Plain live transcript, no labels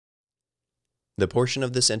The portion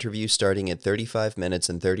of this interview starting at 35 minutes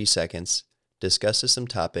and 30 seconds discusses some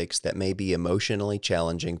topics that may be emotionally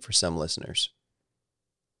challenging for some listeners.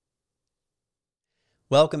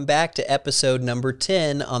 Welcome back to episode number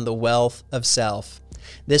 10 on the wealth of self.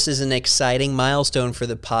 This is an exciting milestone for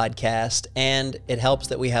the podcast, and it helps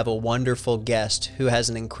that we have a wonderful guest who has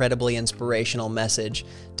an incredibly inspirational message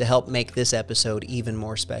to help make this episode even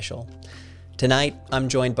more special. Tonight, I'm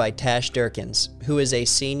joined by Tash Durkins, who is a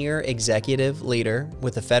senior executive leader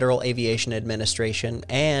with the Federal Aviation Administration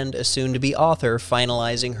and a soon-to-be author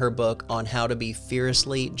finalizing her book on how to be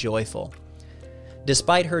fearlessly joyful.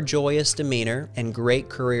 Despite her joyous demeanor and great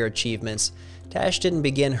career achievements, Tash didn't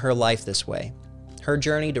begin her life this way. Her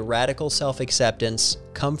journey to radical self-acceptance,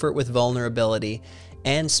 comfort with vulnerability,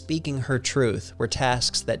 and speaking her truth were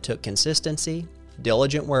tasks that took consistency,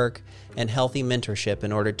 diligent work, and healthy mentorship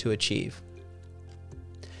in order to achieve.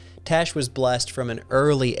 Tash was blessed from an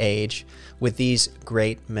early age with these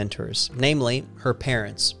great mentors, namely her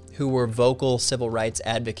parents, who were vocal civil rights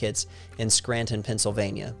advocates in Scranton,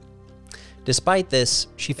 Pennsylvania. Despite this,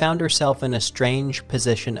 she found herself in a strange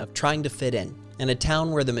position of trying to fit in a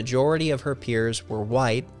town where the majority of her peers were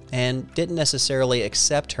white and didn't necessarily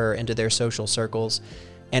accept her into their social circles,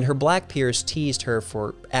 and her black peers teased her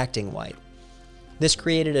for acting white. This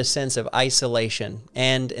created a sense of isolation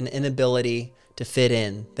and an inability to fit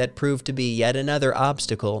in that proved to be yet another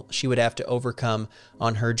obstacle she would have to overcome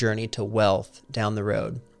on her journey to wealth down the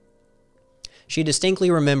road. She distinctly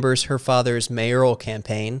remembers her father's mayoral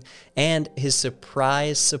campaign and his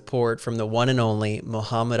surprise support from the one and only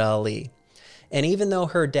Muhammad Ali. And even though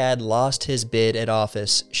her dad lost his bid at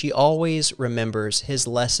office, she always remembers his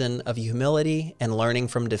lesson of humility and learning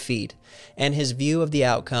from defeat, and his view of the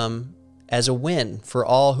outcome as a win for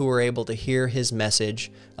all who were able to hear his message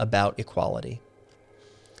about equality.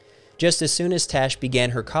 Just as soon as Tash began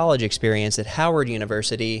her college experience at Howard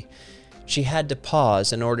University, she had to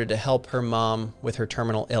pause in order to help her mom with her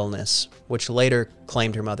terminal illness, which later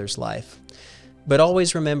claimed her mother's life, but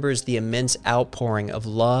always remembers the immense outpouring of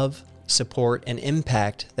love, support, and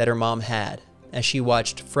impact that her mom had as she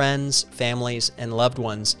watched friends, families, and loved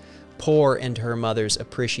ones pour into her mother's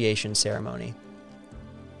appreciation ceremony.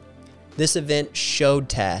 This event showed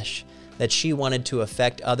Tash that she wanted to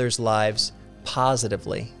affect others' lives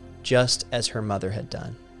positively, just as her mother had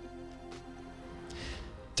done.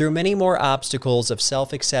 Through many more obstacles of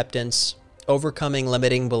self-acceptance, overcoming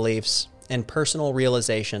limiting beliefs, and personal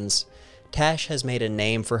realizations, Tash has made a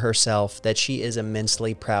name for herself that she is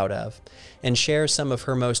immensely proud of, and shares some of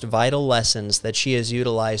her most vital lessons that she has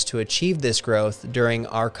utilized to achieve this growth during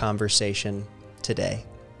our conversation today.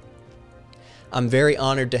 I'm very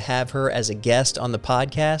honored to have her as a guest on the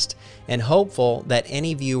podcast, and hopeful that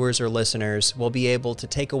any viewers or listeners will be able to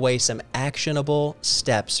take away some actionable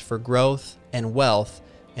steps for growth and wealth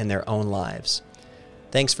in their own lives.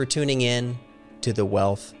 Thanks for tuning in to The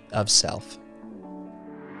Wealth of Self.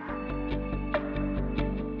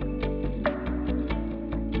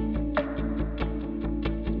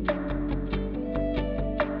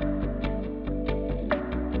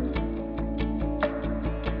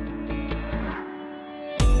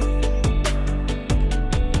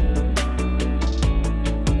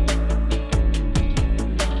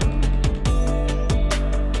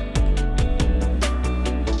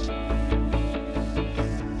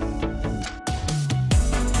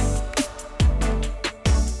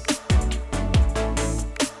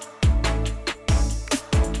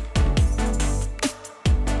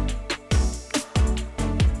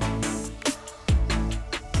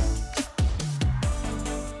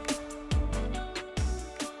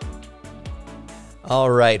 All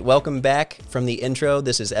right, welcome back from the intro.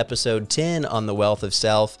 This is episode 10 on the Wealth of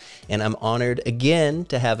Self, and I'm honored again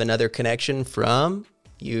to have another connection from,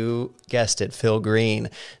 you guessed it, Phil Green.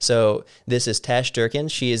 So this is Tash Durkins.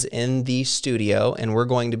 She is in the studio, and we're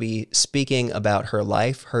going to be speaking about her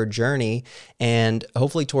life, her journey, and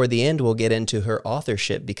hopefully toward the end we'll get into her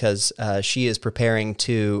authorship, because she is preparing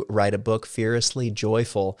to write a book, Fearlessly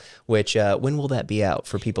Joyful, which, when will that be out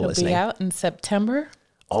for people listening? It'll be out in September.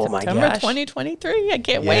 Oh my September gosh. 2023. I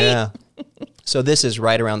can't wait. So this is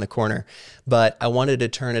right around the corner, but I wanted to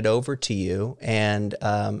turn it over to you and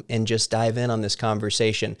just dive in on this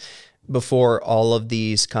conversation. Before all of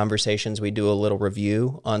these conversations, we do a little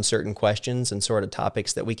review on certain questions and sort of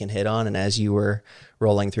topics that we can hit on. And as you were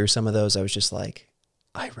rolling through some of those, I was just like,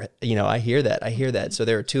 I hear that. So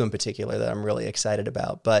there are two in particular that I'm really excited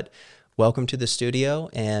about, but welcome to the studio,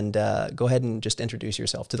 and go ahead and just introduce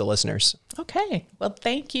yourself to the listeners. Okay. Well,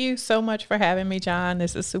 thank you so much for having me, John.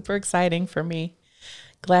 This is super exciting for me.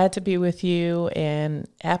 Glad to be with you and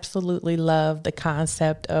absolutely love the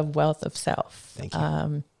concept of wealth of self. Thank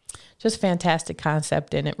you. Just fantastic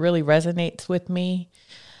concept, and it really resonates with me.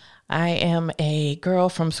 I am a girl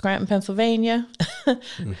from Scranton, Pennsylvania,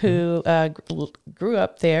 who grew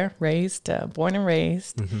up there, born and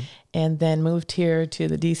raised, and then moved here to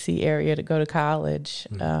the D.C. area to go to college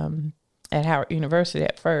at Howard University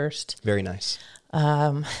at first. Very nice.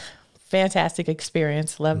 Fantastic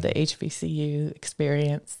experience. Love the HBCU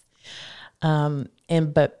experience.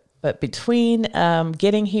 But between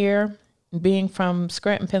getting here, being from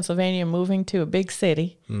Scranton, Pennsylvania, moving to a big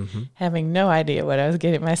city, having no idea what I was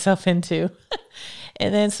getting myself into,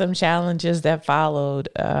 and then some challenges that followed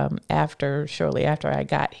shortly after I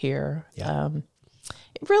got here. Yeah.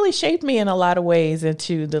 It really shaped me in a lot of ways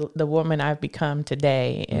into the woman I've become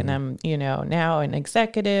today. And I'm, now an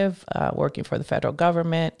executive, working for the federal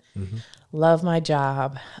government, love my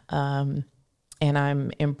job. And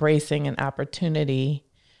I'm embracing an opportunity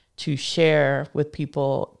to share with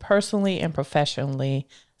people personally and professionally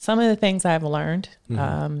some of the things I've learned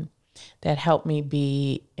that help me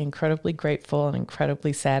be incredibly grateful and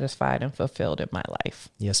incredibly satisfied and fulfilled in my life.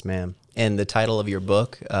 Yes, ma'am. And the title of your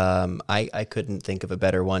book, I couldn't think of a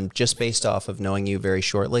better one just based off of knowing you very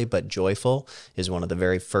shortly, but joyful is one of the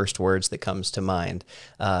very first words that comes to mind.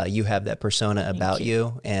 You have that persona about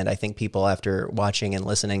you, and I think people after watching and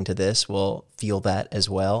listening to this will feel that as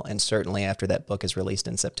well. And certainly after that book is released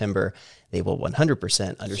in September, they will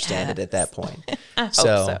 100% understand it at that point. I hope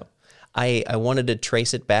so. I wanted to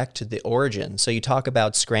trace it back to the origin. So you talk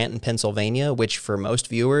about Scranton, Pennsylvania, which for most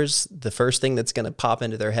viewers, the first thing that's going to pop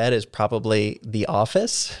into their head is probably The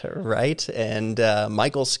Office, right? And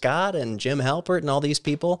Michael Scott and Jim Halpert and all these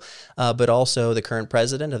people, but also the current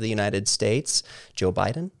president of the United States, Joe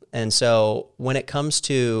Biden. And so when it comes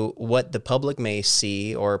to what the public may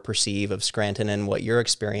see or perceive of Scranton and what your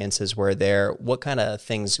experiences were there, what kind of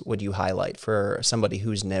things would you highlight for somebody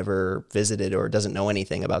who's never visited or doesn't know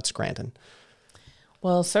anything about Scranton?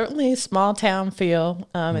 Well, certainly small town feel.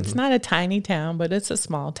 It's not a tiny town, but it's a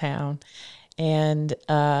small town. And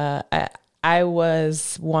I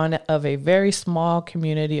was one of a very small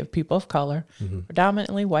community of people of color,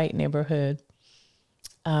 predominantly white neighborhood.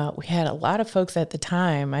 We had a lot of folks at the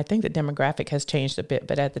time. I think the demographic has changed a bit,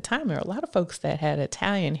 but at the time there were a lot of folks that had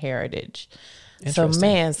Italian heritage. So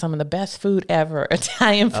man, some of the best food ever,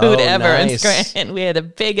 Italian food ever in Scranton. We had a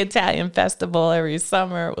big Italian festival every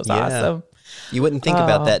summer. It was awesome. You wouldn't think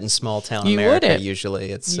about that in small town America. Wouldn't.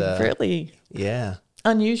 Usually it's really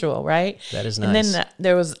unusual, right? That is nice. And then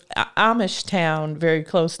there was Amish town very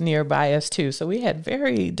close nearby us too. So we had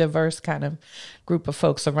very diverse kind of group of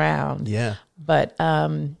folks around. Yeah. But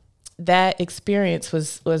that experience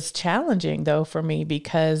was challenging though for me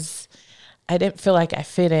because I didn't feel like I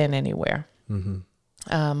fit in anywhere.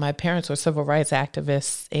 My parents were civil rights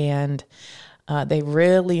activists, and they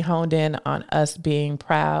really honed in on us being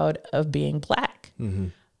proud of being Black.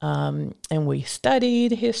 And we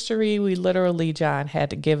studied history. We literally, John,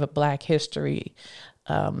 had to give a Black history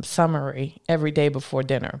summary every day before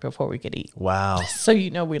dinner, before we could eat. Wow. So,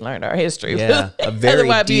 we learned our history. Yeah, a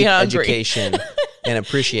very deep education and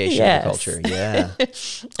appreciation of the culture. Yeah.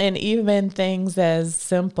 And even things as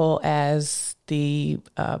simple as the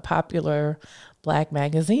popular Black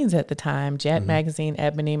magazines at the time, Jet Magazine,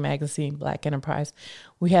 Ebony Magazine, Black Enterprise.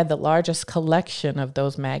 We had the largest collection of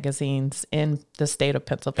those magazines in the state of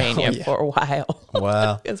Pennsylvania for a while.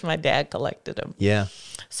 Wow. Because my dad collected them. Yeah.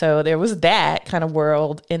 So there was that kind of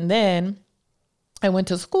world. And then I went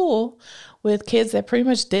to school with kids that pretty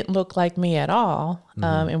much didn't look like me at all,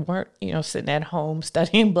 and weren't, sitting at home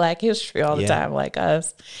studying Black history all the time like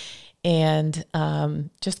us. And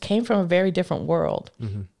just came from a very different world.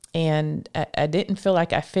 And I didn't feel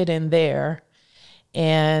like I fit in there.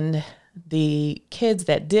 And the kids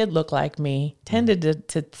that did look like me tended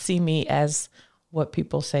to see me as what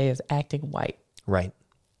people say is acting white. Right.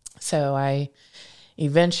 So I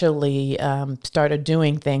eventually started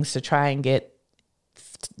doing things to try and get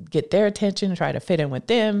their attention, try to fit in with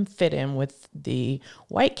them, fit in with the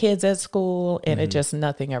white kids at school, and it just,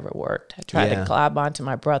 nothing ever worked. I tried to glob onto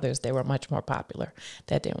my brothers. They were much more popular.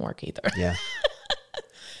 That didn't work either. Yeah.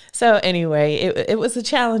 So anyway, it was a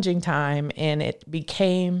challenging time, and it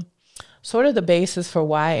became sort of the basis for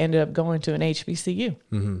why I ended up going to an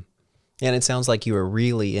HBCU. And it sounds like you were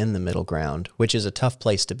really in the middle ground, which is a tough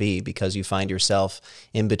place to be because you find yourself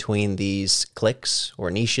in between these cliques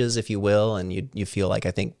or niches, if you will, and you feel like,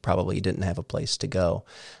 I think, probably you didn't have a place to go.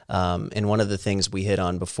 And one of the things we hit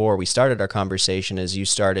on before we started our conversation is you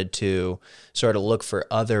started to sort of look for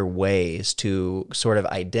other ways to sort of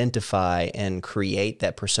identify and create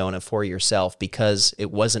that persona for yourself because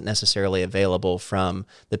it wasn't necessarily available from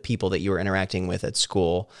the people that you were interacting with at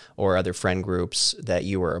school or other friend groups that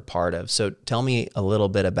you were a part of. So tell me a little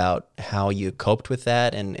bit about how you coped with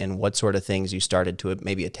that and what sort of things you started to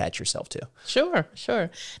maybe attach yourself to.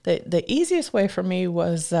 Sure. The easiest way for me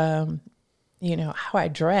was, how I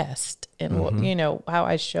dressed and, how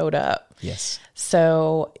I showed up. Yes.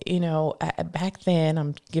 So, back then,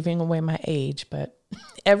 I'm giving away my age, but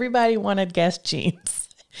everybody wanted Guess jeans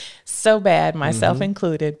so bad, myself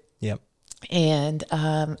included. Yep. And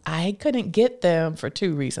I couldn't get them for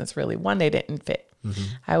two reasons, really. One, they didn't fit.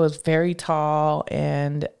 I was very tall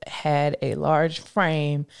and had a large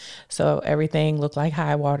frame, so everything looked like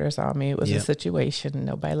high waters on me. It was a situation.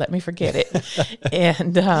 Nobody let me forget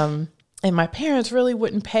it. And my parents really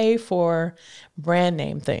wouldn't pay for brand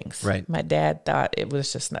name things. Right. My dad thought it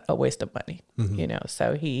was just a waste of money,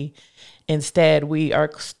 so instead we are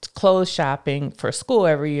clothes shopping for school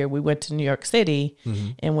every year. We went to New York City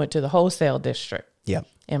and went to the wholesale district. Yep.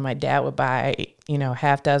 And my dad would buy,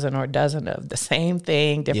 half dozen or a dozen of the same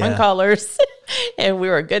thing, different colors. And we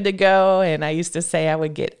were good to go. And I used to say I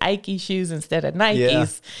would get Ike shoes instead of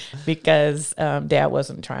Nikes because Dad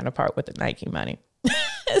wasn't trying to part with the Nike money.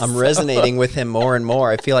 I'm resonating with him more and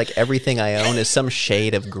more. I feel like everything I own is some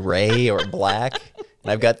shade of gray or black.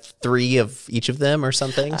 And I've got 3 of each of them or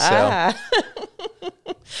something. So.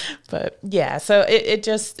 But yeah, so it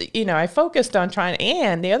just, I focused on trying.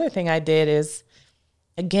 And the other thing I did is,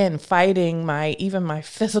 again, fighting my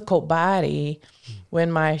physical body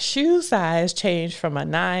when my shoe size changed from a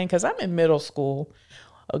 9, because I'm in middle school,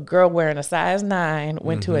 a girl wearing a size 9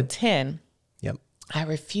 went to a 10. Yep. I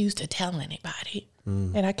refused to tell anybody.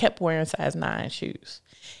 And I kept wearing size 9 shoes.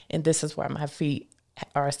 And this is why my feet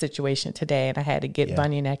are a situation today. And I had to get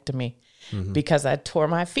bunionectomy because I tore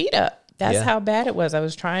my feet up. That's how bad it was. I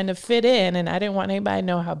was trying to fit in and I didn't want anybody to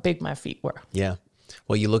know how big my feet were. Yeah.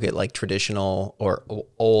 Well, you look at like traditional or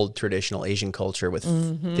old traditional Asian culture with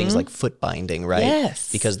things like foot binding, right?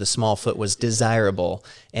 Yes. Because the small foot was desirable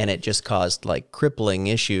and it just caused like crippling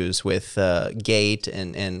issues with gait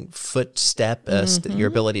and foot step, your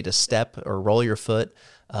ability to step or roll your foot.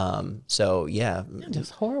 So yeah.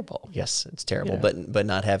 Just horrible. Yes, it's terrible. But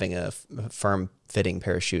not having a firm fitting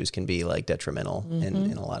pair of shoes can be like detrimental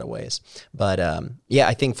in a lot of ways. But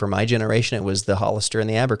I think for my generation, it was the Hollister and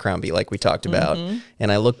the Abercrombie, like we talked about.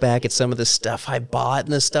 And I look back at some of the stuff I bought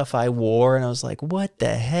and the stuff I wore, and I was like, what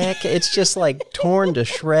the heck? It's just like torn to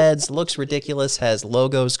shreds, looks ridiculous, has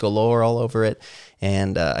logos galore all over it.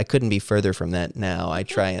 And I couldn't be further from that now. I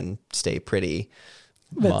try and stay pretty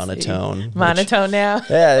monotone. Now?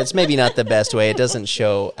 Yeah, it's maybe not the best way. It doesn't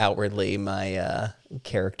show outwardly my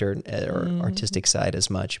character or artistic side as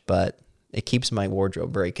much, but it keeps my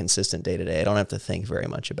wardrobe very consistent day to day. I don't have to think very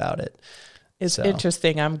much about it. It's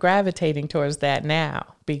interesting. I'm gravitating towards that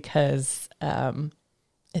now because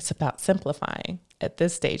it's about simplifying at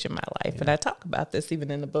this stage in my life. And I talk about this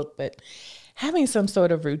even in the book, but having some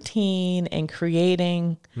sort of routine and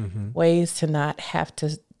creating ways to not have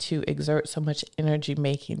to exert so much energy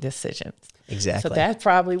making decisions. Exactly. So that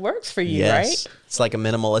probably works for you, right? It's like a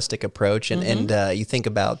minimalistic approach. And you think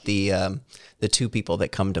about the 2 people that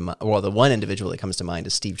come to mind, well, the one individual that comes to mind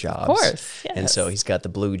is Steve Jobs. Of course, yes. And so he's got the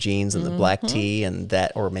blue jeans and the black tee and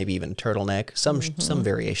that, or maybe even turtleneck, some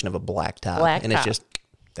variation of a black top. It's just,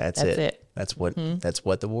 that's it. That's what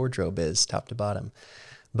the wardrobe is, top to bottom.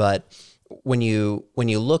 But when you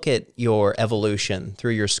look at your evolution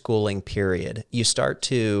through your schooling period, you start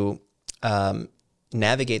to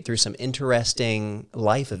navigate through some interesting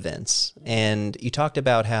life events. And you talked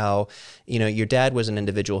about how, your dad was an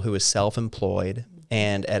individual who was self-employed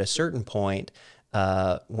and at a certain point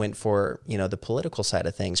went for, the political side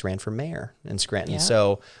of things, ran for mayor in Scranton. Yeah.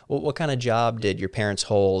 So what kind of job did your parents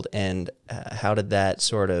hold and how did that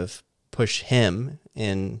sort of push him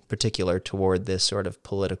in particular toward this sort of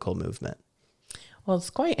political movement? Well, it's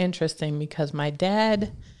quite interesting because my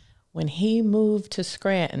dad, when he moved to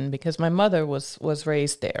Scranton, because my mother was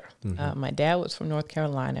raised there. My dad was from North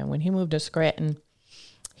Carolina. When he moved to Scranton,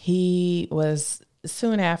 he was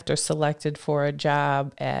soon after selected for a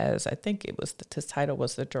job as, I think it was, his title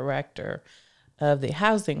was the director of the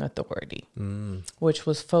Housing Authority, which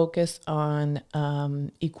was focused on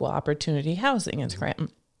equal opportunity housing in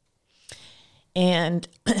Scranton. And,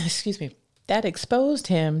 excuse me, that exposed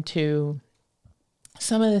him to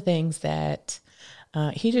some of the things that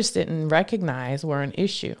he just didn't recognize were an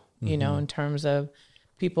issue, you know, in terms of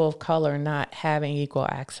people of color not having equal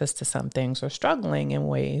access to some things or struggling in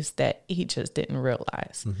ways that he just didn't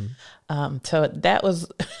realize. So that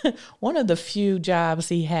was one of the few jobs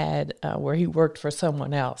he had where he worked for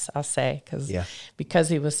someone else, I'll say, because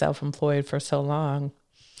he was self-employed for so long.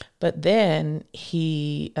 But then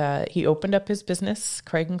he opened up his business,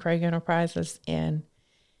 Craig and Craig Enterprises, and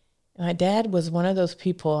my dad was one of those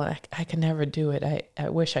people, I could never do it. I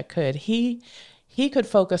wish I could. He could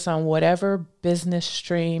focus on whatever business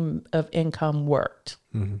stream of income worked,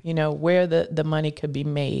 you know, where the money could be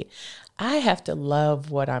made. I have to love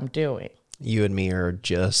what I'm doing. You and me are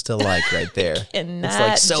just alike right there. It's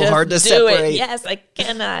like so hard to separate. Yes, I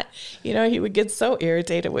cannot. You know, he would get so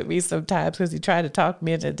irritated with me sometimes because he tried to talk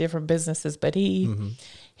me into different businesses. But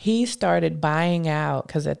he started buying out,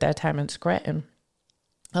 because at that time in Scranton,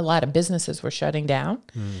 a lot of businesses were shutting down.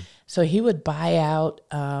 So he would buy out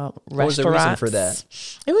restaurants. What was the reason for that?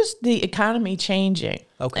 It was the economy changing.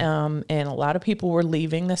 Okay. And a lot of people were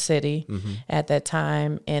leaving the city at that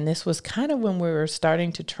time. And this was kind of when we were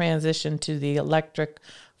starting to transition to the electric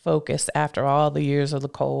focus after all the years of the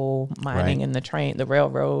coal mining and the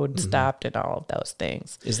railroad stopped and all of those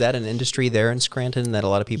things. Is that an industry there in Scranton that a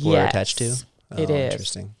lot of people are attached to? It is.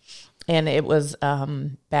 Interesting. And it was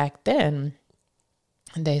back then,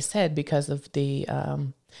 they said, because of the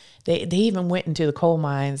they even went into the coal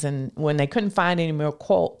mines, and when they couldn't find any more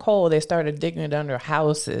coal, they started digging it under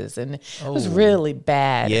houses, and it was really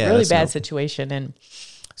bad, situation. And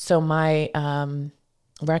so my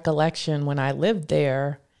recollection when I lived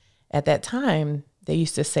there at that time, they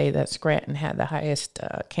used to say that Scranton had the highest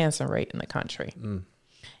cancer rate in the country.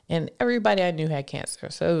 And everybody I knew had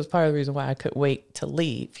cancer. So it was part of the reason why I couldn't wait to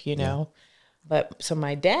leave, you know. But so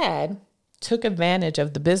my dad took advantage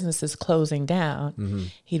of the businesses closing down.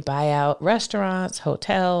 He'd buy out restaurants,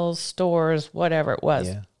 hotels, stores, whatever it was,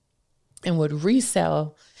 and would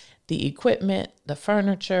resell the equipment, the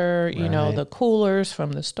furniture, you know, the coolers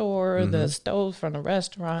from the store, the stoves from the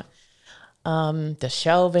restaurant, the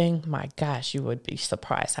shelving. My gosh, you would be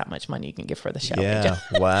surprised how much money you can get for the shelving. Yeah,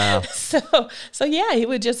 wow. So yeah, he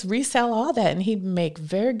would just resell all that, and he'd make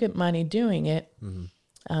very good money doing it.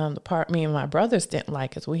 The part me and my brothers didn't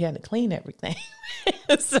like is we had to clean everything.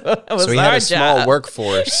 So he had a small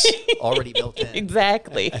workforce already built in.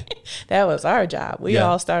 Exactly. That was our job. We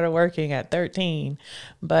all started working at 13.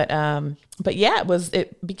 But yeah,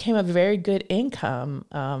 it became a very good income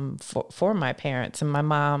for my parents. And my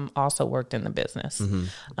mom also worked in the business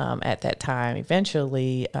at that time.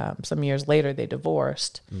 Eventually, some years later, they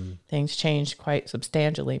divorced. Things changed quite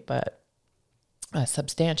substantially,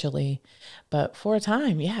 but for a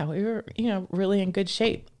time, we were, you know, really in good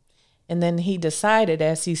shape. And then he decided,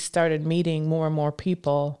 as he started meeting more and more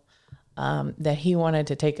people, that he wanted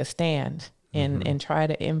to take a stand and try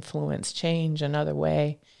to influence change another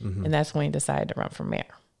way. And that's when he decided to run for mayor.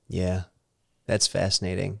 Yeah. That's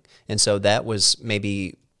fascinating. And so that was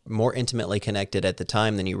maybe more intimately connected at the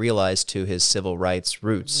time than you realized to his civil rights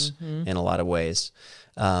roots in a lot of ways.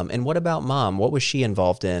 And what about Mom? What was she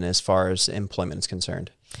involved in as far as employment is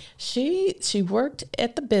concerned? She worked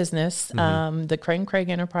at the business, the Craig and Craig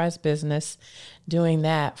Enterprise business, doing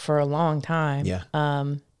that for a long time.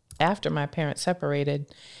 After my parents separated,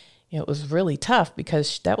 you know, it was really tough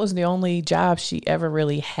because that was the only job she ever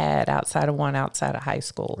really had outside of high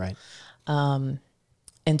school. Right.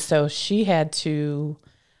 And so she had to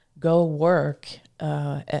go work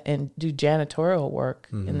and do janitorial work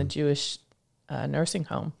in the Jewish nursing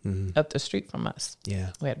home up the street from us.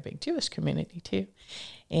 Yeah. We had a big Jewish community too.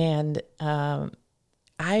 And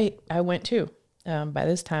I went too. By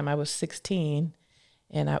this time I was 16,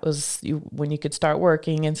 and I was when you could start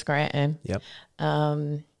working in Scranton. Yep.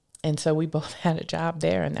 And so we both had a job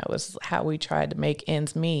there, and that was how we tried to make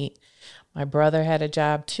ends meet. My brother had a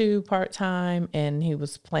job too, part-time, and he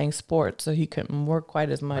was playing sports, so he couldn't work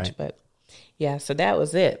quite as much. Right. But yeah, so that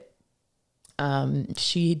was it.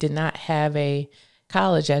 She did not have a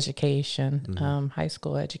college education, high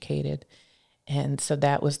school educated. And so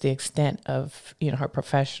that was the extent of, you know, her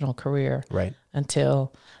professional career. Right.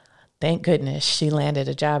 Until, thank goodness, she landed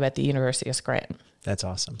a job at the University of Scranton. That's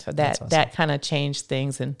awesome. So that kind of changed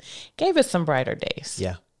things and gave us some brighter days.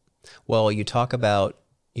 Yeah. Well, you talk about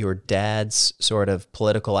your dad's sort of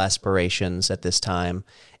political aspirations at this time,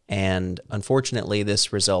 and unfortunately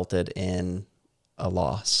this resulted in a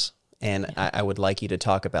loss. And I would like you to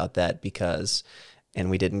talk about that because, and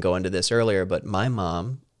we didn't go into this earlier, but my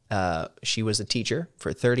mom She was a teacher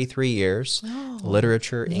for 33 years,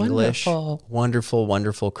 literature, English, wonderful,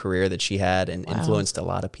 wonderful career that she had and influenced a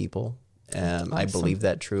lot of people. Awesome. I believe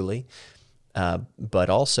that truly. But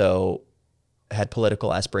also had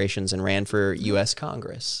political aspirations and ran for U.S.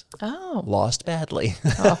 Congress. Oh. Lost badly.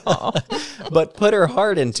 Oh. But put her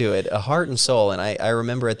heart into it, a heart and soul. And I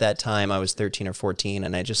remember at that time I was 13 or 14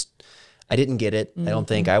 and I didn't get it. I don't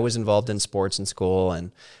think I was involved in sports in school.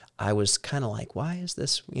 And I was kind of like, why is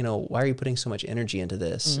this, why are you putting so much energy into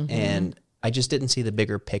this? And I just didn't see the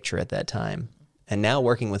bigger picture at that time. And now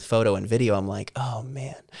working with photo and video, I'm like, oh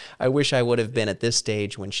man, I wish I would have been at this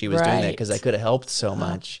stage when she was doing that because I could have helped so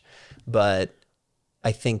much. But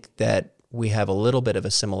I think that we have a little bit of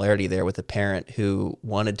a similarity there with a parent who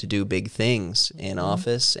wanted to do big things in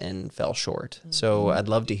office and fell short. So I'd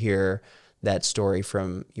love to hear that story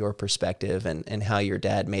from your perspective and how your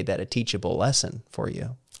dad made that a teachable lesson for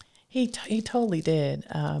you. He totally did.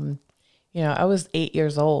 I was 8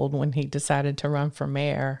 years old when he decided to run for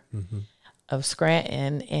mayor of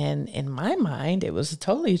Scranton, and in my mind, it was a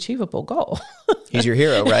totally achievable goal. He's your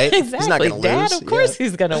hero, right? Exactly. He's not going to lose. Dad, of course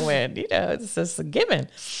he's going to win. It's just a given.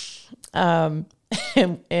 And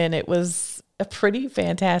it was a pretty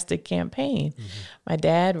fantastic campaign. My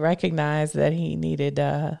dad recognized that he needed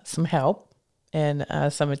some help and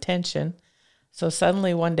some attention. So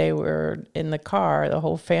suddenly one day we're in the car, the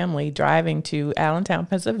whole family driving to Allentown,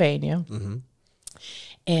 Pennsylvania.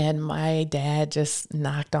 And my dad just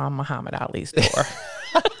knocked on Muhammad Ali's door.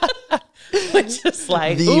 Which is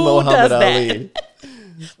like, the who Muhammad does Ali. that?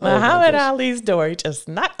 Muhammad Ali's door. He just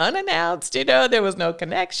not unannounced, there was no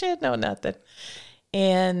connection, no nothing.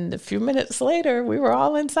 And a few minutes later, we were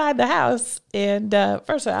all inside the house. And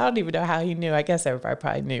first of all, I don't even know how he knew. I guess everybody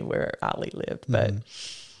probably knew where Ali lived. But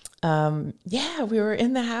we were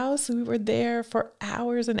in the house. We were there for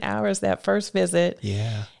hours and hours that first visit.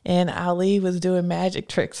 Yeah. And Ali was doing magic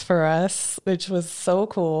tricks for us, which was so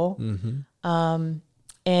cool.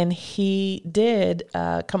 And he did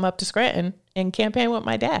come up to Scranton and campaign with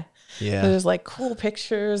my dad. Yeah. There's like cool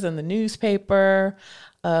pictures in the newspaper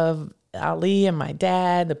of Ali and my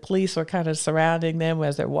dad. The police were kind of surrounding them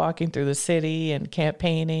as they're walking through the city and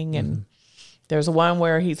campaigning. And there's one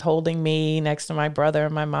where he's holding me next to my brother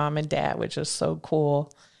and my mom and dad, which is so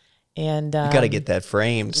cool. And you got to get that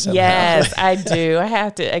framed somehow. Yes, I do.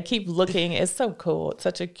 I keep looking. It's so cool. It's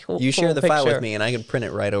such a cool You share the picture. file with me and I can print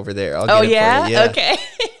it right over there. I'll get it for you. Yeah. Okay.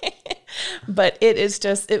 But it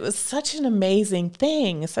was such an amazing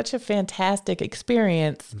thing, such a fantastic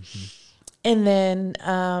experience. And then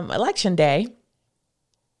election day,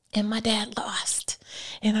 and my dad lost.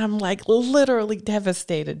 And I'm like literally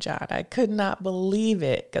devastated, John. I could not believe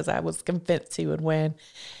it because I was convinced he would win.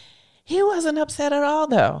 He wasn't upset at all,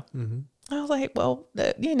 though. I was like, well,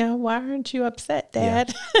 why aren't you upset,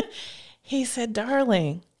 Dad? Yeah. He said,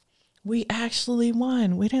 darling, we actually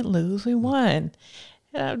won. We didn't lose. We won.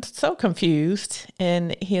 And I was so confused.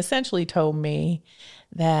 And he essentially told me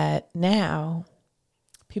that now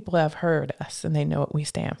people have heard us and they know what we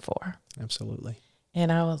stand for. Absolutely.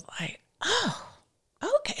 And I was like, oh,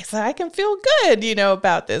 okay, so I can feel good,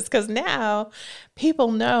 about this because now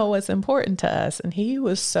people know what's important to us. And he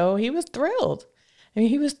was thrilled. I mean,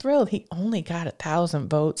 he was thrilled. He only got 1,000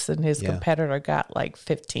 votes and his competitor got like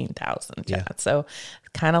 15,000. Yeah. So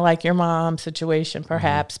kind of like your mom's situation,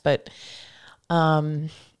 perhaps, but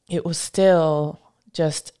it was still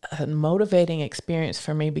just a motivating experience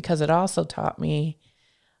for me because it also taught me,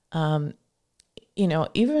 even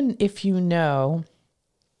if you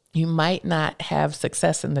might not have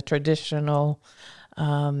success in the traditional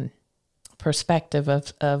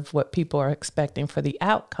perspective of what people are expecting for the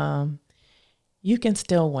outcome, you can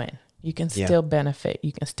still win. You can still benefit.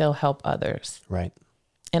 You can still help others. Right.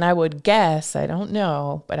 And I would guess, I don't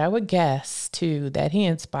know, but I would guess too that he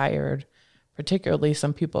inspired particularly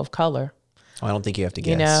some people of color. I don't think you have to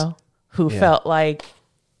guess. Who felt like,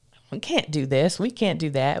 we can't do this. We can't do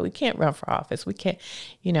that. We can't run for office. We can't,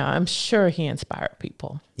 I'm sure he inspired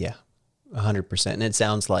people. Yeah, 100%. And it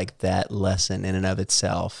sounds like that lesson in and of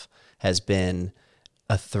itself has been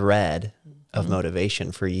a thread of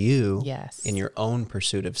motivation for you in your own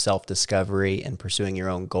pursuit of self-discovery and pursuing your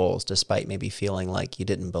own goals, despite maybe feeling like you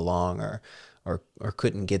didn't belong or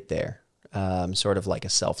couldn't get there. Sort of like a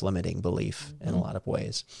self-limiting belief in a lot of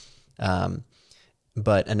ways.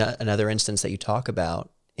 But another instance that you talk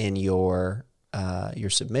about in your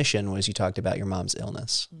submission was you talked about your mom's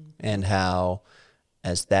illness and how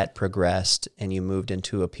as that progressed and you moved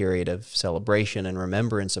into a period of celebration and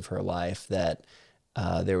remembrance of her life, that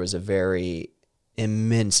there was a very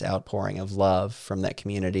immense outpouring of love from that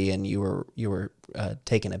community, and you were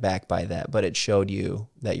taken aback by that, but it showed you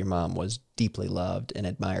that your mom was deeply loved and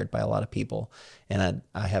admired by a lot of people. And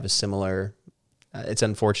I have a similar, it's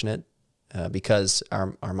unfortunate because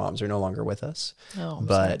our moms are no longer with us, I'm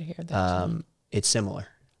but sorry to hear that, it's similar,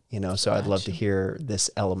 so I'd love to hear this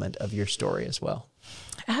element of your story as well.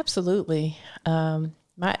 Absolutely. My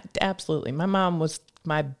mom was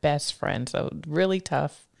my best friend, so really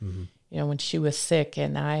tough, when she was sick,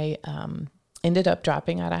 and I ended up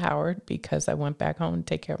dropping out of Howard because I went back home to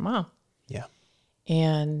take care of Mom. Yeah.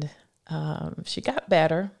 And she got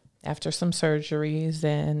better after some surgeries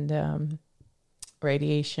and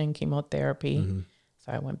radiation, chemotherapy.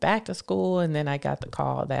 So I went back to school, and then I got the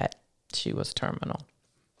call that she was terminal.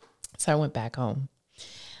 So I went back home.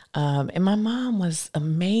 And my mom was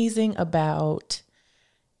amazing about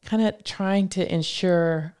kind of trying to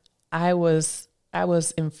ensure I was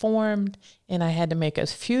informed, and I had to make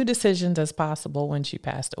as few decisions as possible when she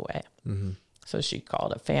passed away. So she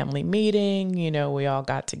called a family meeting, we all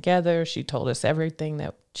got together. She told us everything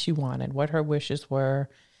that she wanted, what her wishes were,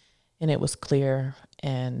 and it was clear.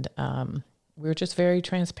 And we were just very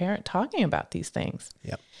transparent talking about these things.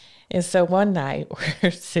 Yep. And so one night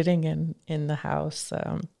we're sitting in the house,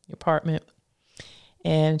 apartment,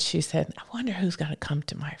 and she said, I wonder who's going to come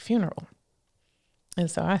to my funeral. And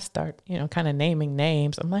so I start, kind of naming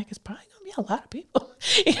names. I'm like, it's probably going to be a lot of people.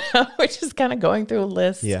 We're just kind of going through a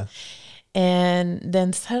list. Yeah. And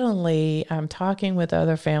then suddenly I'm talking with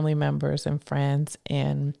other family members and friends,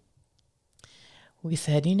 and we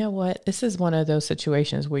said, you know what? This is one of those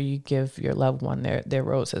situations where you give your loved one their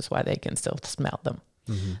roses while they can still smell them.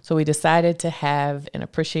 So we decided to have an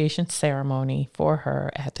appreciation ceremony for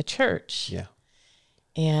her at the church. Yeah.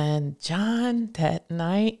 And John, that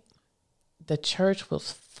night, the church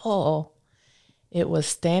was full. It was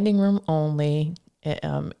standing room only,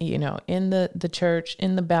 in the church,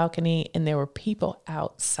 in the balcony, and there were people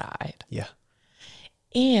outside. Yeah.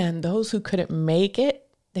 And those who couldn't make it,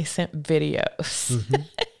 they sent videos,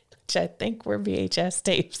 which I think were VHS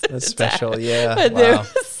tapes. That's special, yeah. But wow. there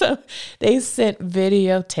was they sent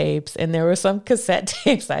videotapes, and there were some cassette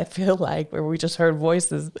tapes, I feel like, where we just heard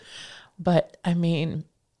voices. But I mean,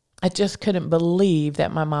 I just couldn't believe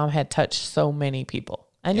that my mom had touched so many people.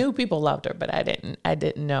 I knew people loved her, but I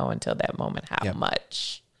didn't know until that moment how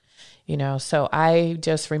much, So I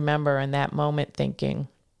just remember in that moment thinking,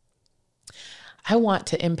 I want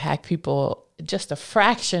to impact people just a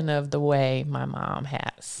fraction of the way my mom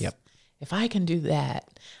has. Yep. If I can do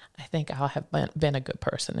that, I think I'll have been a good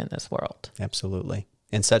person in this world. Absolutely.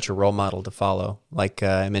 And such a role model to follow. Like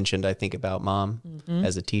I mentioned, I think about Mom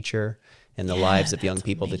as a teacher and the lives of young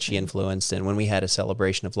people that she influenced. And when we had a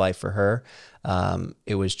celebration of life for her,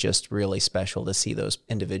 it was just really special to see those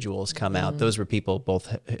individuals come out. Those were people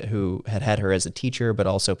both who had her as a teacher, but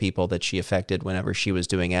also people that she affected whenever she was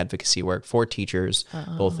doing advocacy work for teachers,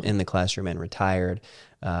 both in the classroom and retired,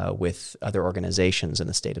 with other organizations in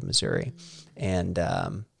the state of Missouri. And,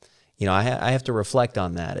 I have to reflect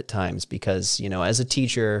on that at times because, as a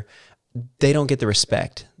teacher, they don't get the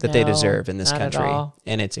respect that they deserve in this country.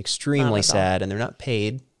 And it's extremely sad, and they're not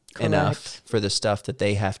paid enough for the stuff that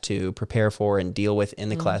they have to prepare for and deal with in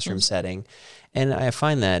the classroom setting. And I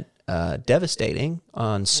find that devastating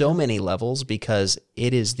on so many levels because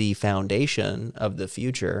it is the foundation of the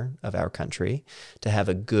future of our country to have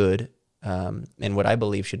a good and what I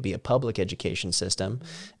believe should be a public education system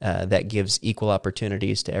that gives equal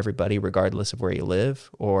opportunities to everybody, regardless of where you live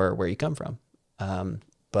or where you come from.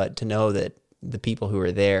 But to know that the people who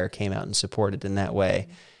are there came out and supported in that way,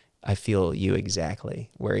 I feel you exactly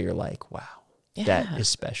where you're like, wow, that is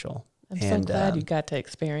special. I'm so glad you got to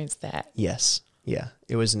experience that. Yes. Yeah.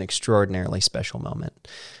 It was an extraordinarily special moment.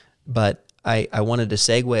 But I wanted to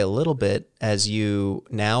segue a little bit as you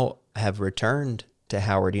now have returned to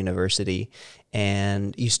Howard University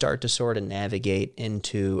and you start to sort of navigate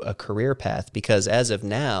into a career path because as of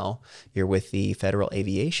now, you're with the Federal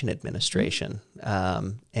Aviation Administration.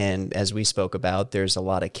 And as we spoke about, there's a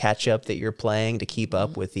lot of catch up that you're playing to keep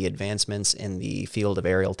up with the advancements in the field of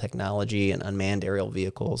aerial technology and unmanned aerial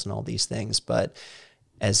vehicles and all these things. But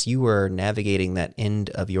as you were navigating that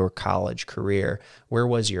end of your college career, where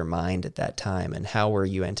was your mind at that time and how were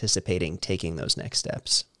you anticipating taking those next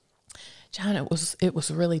steps? John, it was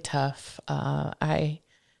really tough. I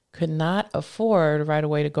could not afford right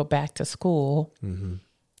away to go back to school.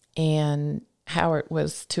 And Howard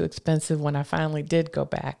was too expensive when I finally did go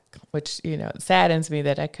back, which, it saddens me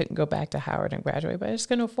that I couldn't go back to Howard and graduate, but I just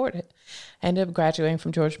couldn't afford it. I ended up graduating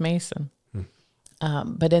from George Mason.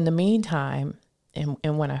 But in the meantime,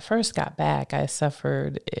 and when I first got back, I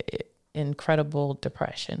suffered incredible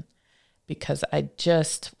depression because I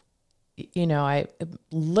just, I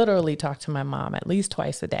literally talked to my mom at least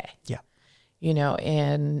twice a day. Yeah.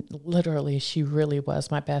 And literally she really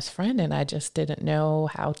was my best friend, and I just didn't know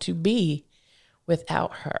how to be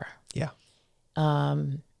without her. Yeah.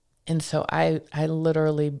 And so I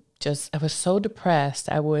literally I was so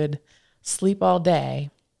depressed. I would sleep all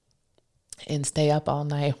day and stay up all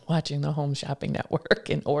night watching the Home Shopping Network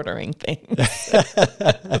and ordering things.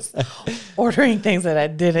 Ordering things that I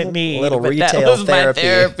didn't need. A little retail that was therapy. My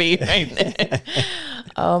therapy right there.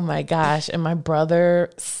 Oh my gosh. And my brother,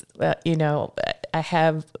 I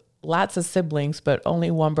have lots of siblings, but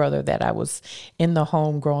only one brother that I was in the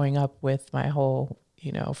home growing up with my whole,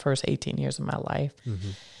 first 18 years of my life. Mm-hmm.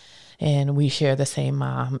 And we share the same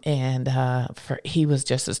mom. And he was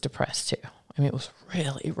just as depressed too. I mean, it was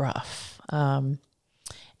really rough.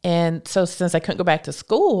 And so since I couldn't go back to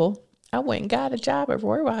school, I went and got a job at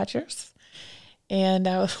Roy Rogers. And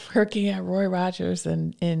I was working at Roy Rogers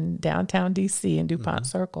in downtown DC in DuPont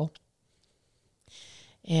Circle.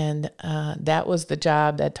 And that was the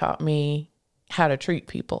job that taught me how to treat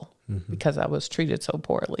people because I was treated so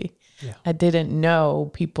poorly. Yeah. I didn't know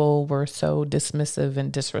people were so dismissive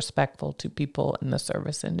and disrespectful to people in the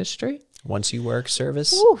service industry. Once you work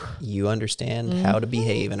service, you understand how to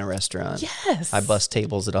behave in a restaurant. Yes. I bust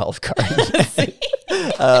tables at Olive Garden.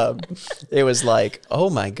 It was like, oh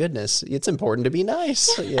my goodness, it's important to be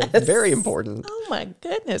nice. Yes. Yeah, very important. Oh my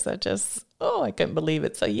goodness. I couldn't believe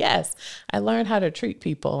it. So yes, I learned how to treat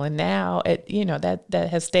people. And now that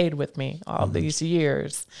has stayed with me all these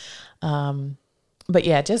years. But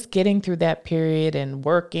yeah, just getting through that period and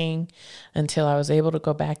working until I was able to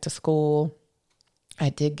go back to school. I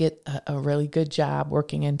did get a really good job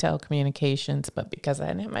working in telecommunications, but because I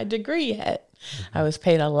didn't have my degree yet, I was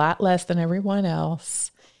paid a lot less than everyone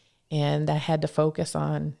else. And I had to focus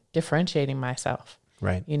on differentiating myself,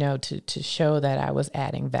 right? To show that I was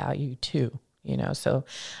adding value too, So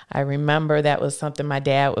I remember that was something my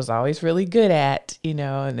dad was always really good at,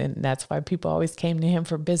 and that's why people always came to him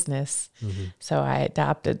for business. Mm-hmm. So I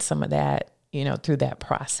adopted some of that, through that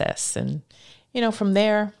process. And, from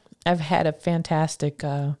there, I've had a fantastic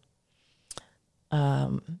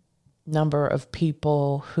number of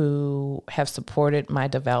people who have supported my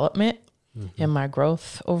development and my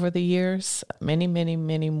growth over the years. Many, many,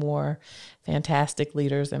 many more fantastic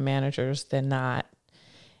leaders and managers than not.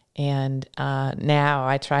 And now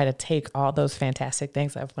I try to take all those fantastic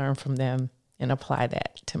things I've learned from them and apply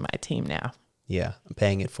that to my team now. Yeah,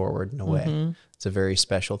 paying it forward in a way. It's a very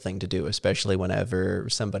special thing to do, especially whenever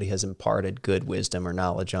somebody has imparted good wisdom or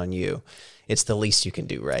knowledge on you. It's the least you can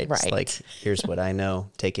do, right? Right. It's like, here's what I know,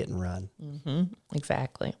 take it and run.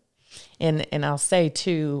 Exactly. And I'll say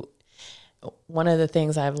too, one of the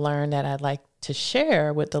things I've learned that I'd like to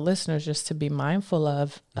share with the listeners just to be mindful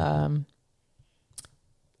of,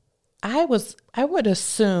 I would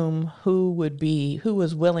assume who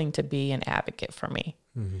was willing to be an advocate for me.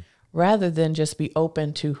 Rather than just be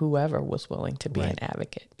open to whoever was willing to be an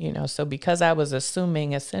advocate, So because I was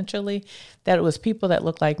assuming essentially that it was people that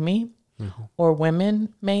looked like me or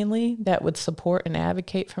women mainly that would support and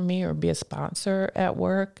advocate for me or be a sponsor at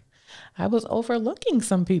work, I was overlooking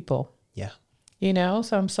some people. Yeah.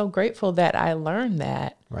 So I'm so grateful that I learned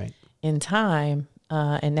that in time.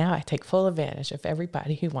 And now I take full advantage of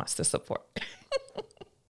everybody who wants to support.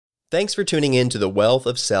 Thanks for tuning in to the Wealth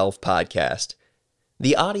of Self podcast.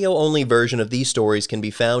 The audio-only version of these stories can be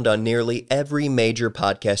found on nearly every major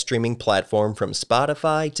podcast streaming platform from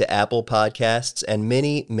Spotify to Apple Podcasts and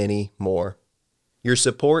many, many more. Your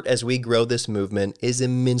support as we grow this movement is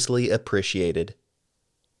immensely appreciated.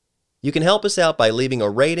 You can help us out by leaving a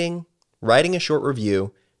rating, writing a short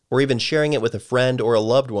review, or even sharing it with a friend or a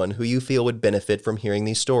loved one who you feel would benefit from hearing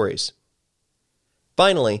these stories.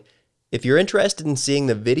 Finally, if you're interested in seeing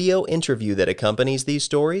the video interview that accompanies these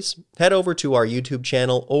stories, head over to our YouTube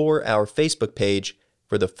channel or our Facebook page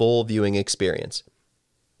for the full viewing experience.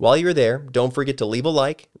 While you're there, don't forget to leave a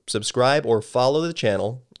like, subscribe, or follow the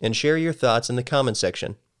channel, and share your thoughts in the comment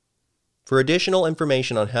section. For additional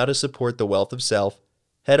information on how to support the Wealth of Self,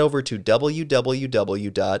 head over to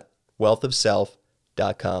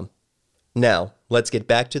www.wealthofself.com. Now, let's get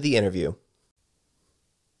back to the interview.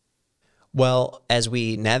 Well, as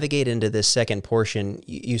we navigate into this second portion,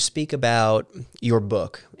 you speak about your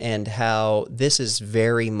book and how this is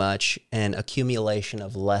very much an accumulation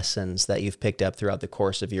of lessons that you've picked up throughout the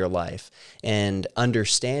course of your life and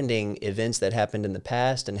understanding events that happened in the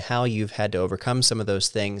past and how you've had to overcome some of those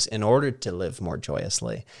things in order to live more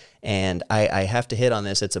joyously. And I have to hit on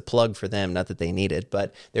this. It's a plug for them, not that they need it,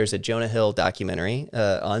 but there's a Jonah Hill documentary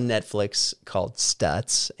on Netflix called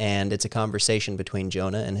Stutz, and it's a conversation between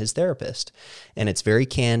Jonah and his therapist. And it's very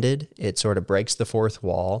candid. It sort of breaks the fourth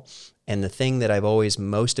wall. And the thing that I've always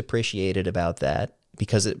most appreciated about that,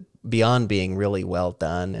 because it, beyond being really well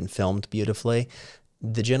done and filmed beautifully,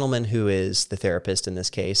 the gentleman who is the therapist in this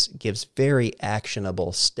case gives very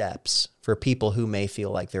actionable steps for people who may feel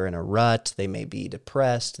like they're in a rut, they may be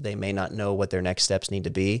depressed, they may not know what their next steps need to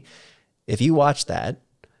be. If you watch that,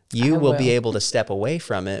 you will be able to step away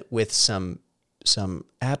from it with some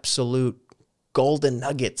absolute golden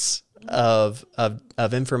nuggets of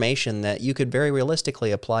information that you could very realistically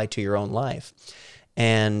apply to your own life.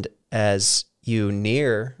 And as you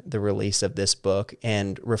near the release of this book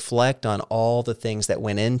and reflect on all the things that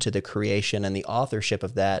went into the creation and the authorship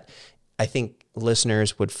of that, I think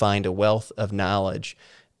listeners would find a wealth of knowledge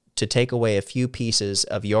to take away a few pieces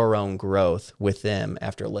of your own growth with them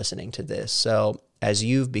after listening to this. So as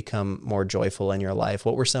you've become more joyful in your life,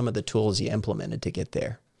 what were some of the tools you implemented to get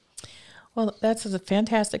there? Well, that's a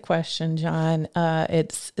fantastic question, John.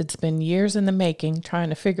 It's been years in the making trying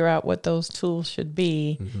to figure out what those tools should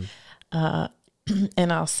be. Mm-hmm.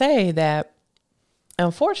 And I'll say that,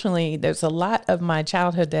 unfortunately, there's a lot of my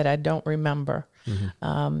childhood that I don't remember.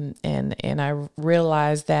 Mm-hmm. And I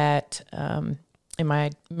realized that in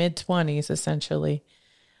my mid-20s, essentially,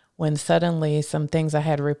 when suddenly some things I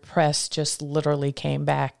had repressed just literally came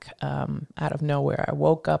back out of nowhere. I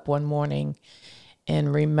woke up one morning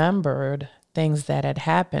and remembered things that had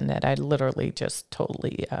happened that I literally just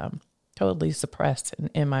totally suppressed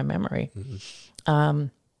in my memory. Mm-hmm.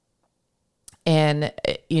 And,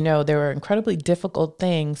 they were incredibly difficult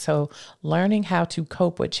things. So learning how to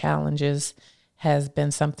cope with challenges has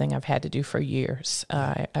been something I've had to do for years.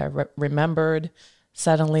 I remembered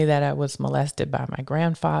suddenly that I was molested by my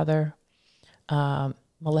grandfather,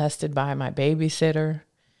 molested by my babysitter,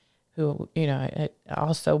 who,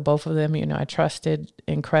 also both of them, I trusted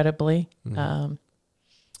incredibly. Mm-hmm.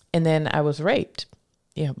 And then I was raped,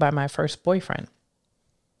 by my first boyfriend.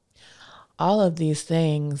 All of these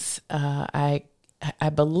things, I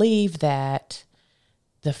believe that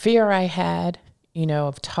the fear I had,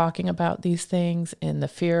 of talking about these things and the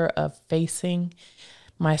fear of facing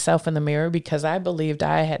myself in the mirror, because I believed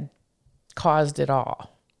I had caused it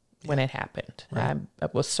all when it happened. Right. I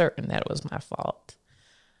was certain that it was my fault.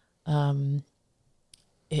 When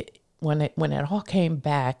it all came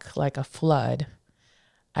back like a flood,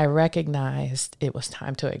 I recognized it was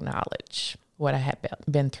time to acknowledge what I had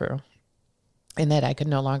been through, and that I could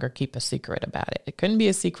no longer keep a secret about it. It couldn't be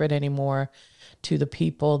a secret anymore to the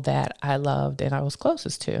people that I loved and I was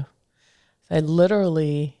closest to. So I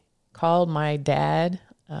literally called my dad.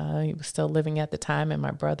 He was still living at the time, and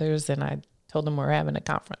my brothers, and I told them we're having a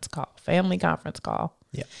family conference call.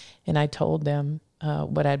 Yeah. And I told them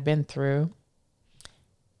what I'd been through.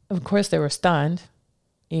 Of course, they were stunned,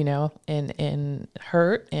 and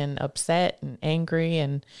hurt and upset and angry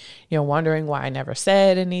and, wondering why I never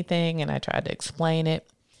said anything. And I tried to explain it.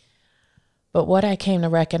 But what I came to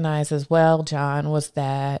recognize as well, John, was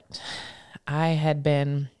that I had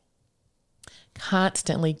been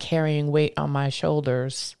constantly carrying weight on my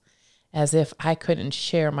shoulders as if I couldn't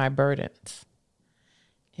share my burdens.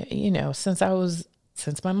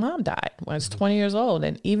 Since my mom died when I was 20 years old.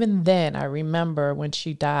 And even then, I remember when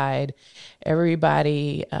she died,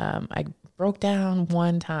 everybody, I broke down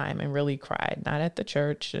one time and really cried, not at the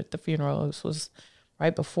church, at the funeral. This was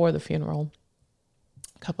right before the funeral,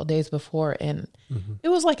 a couple of days before. And it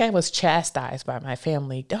was like I was chastised by my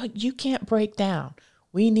family. Doug, you can't break down.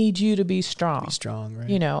 We need you to be strong. Be strong, right?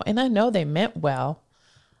 And I know they meant well,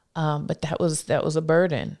 but that was a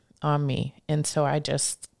burden on me. And so I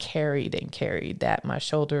just carried that. My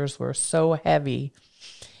shoulders were so heavy.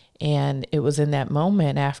 And it was in that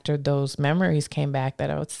moment after those memories came back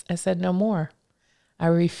that I said, no more. I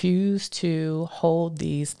refuse to hold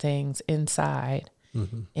these things inside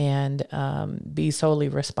and be solely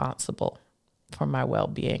responsible for my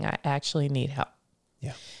well-being. I actually need help.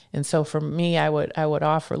 Yeah. And so for me, I would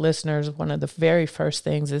offer listeners, one of the very first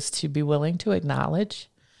things is to be willing to acknowledge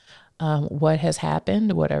what has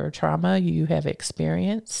happened, whatever trauma you have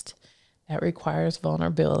experienced. That requires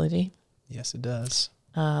vulnerability. Yes, it does.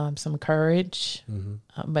 Some courage,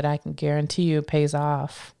 but I can guarantee you it pays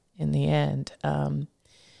off in the end.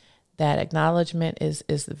 that acknowledgement is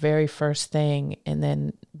the very first thing. And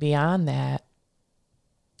then beyond that,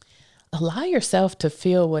 allow yourself to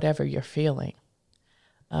feel whatever you're feeling.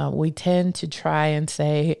 We tend to try and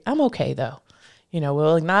say, I'm okay though.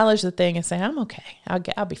 We'll acknowledge the thing and say, I'm okay.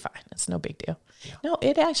 I'll be fine. It's no big deal. Yeah. No,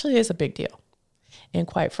 it actually is a big deal. And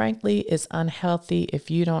quite frankly, it's unhealthy if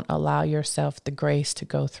you don't allow yourself the grace to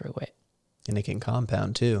go through it. And it can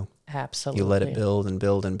compound too. Absolutely. You let it build and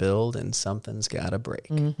build and build, and something's got to break.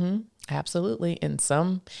 Mm-hmm. Absolutely. In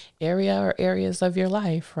some area or areas of your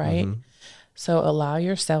life, right? Mm-hmm. So allow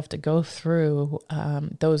yourself to go through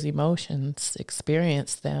those emotions,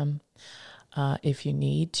 experience them. If you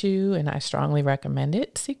need to, and I strongly recommend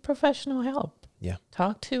it, seek professional help. Yeah.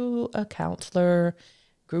 Talk to a counselor.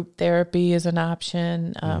 Group therapy is an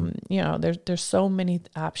option. There's so many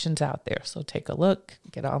options out there. So take a look,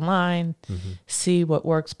 get online, see what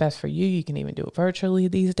works best for you. You can even do it virtually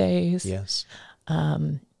these days. Yes.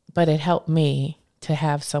 But it helped me to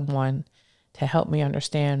have someone to help me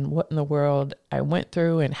understand what in the world I went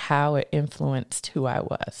through and how it influenced who I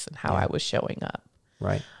was and how I was showing up.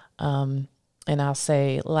 Right. And I'll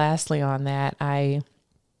say lastly on that,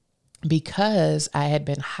 because I had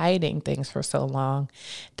been hiding things for so long,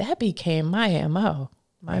 that became my MO.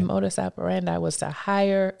 My modus operandi was to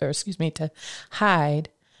hide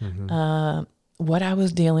what I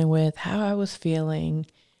was dealing with, how I was feeling,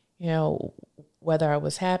 whether I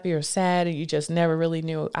was happy or sad, and you just never really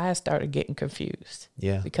knew. I started getting confused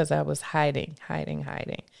because I was hiding.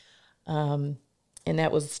 And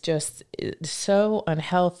that was just so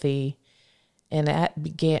unhealthy. And that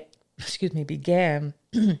began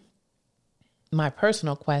my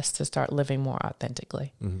personal quest to start living more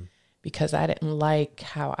authentically because I didn't like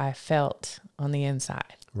how I felt on the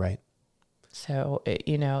inside. Right. So,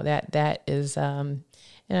 that is,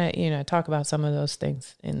 I talk about some of those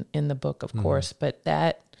things in the book, of course, but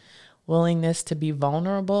that willingness to be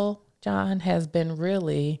vulnerable, John, has been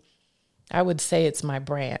really, I would say it's my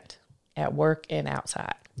brand at work and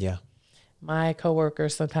outside. Yeah. My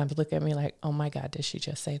coworkers sometimes look at me like, oh my God, did she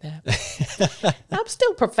just say that? I'm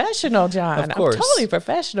still professional, John. Of course. I'm totally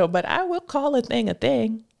professional, but I will call a thing, and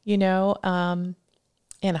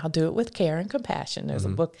I'll do it with care and compassion. There's a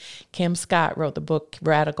book, Kim Scott wrote the book,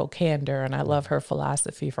 Radical Candor, and I love her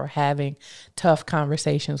philosophy for having tough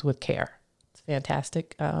conversations with care. It's a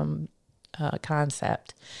fantastic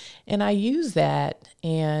concept. And I use that,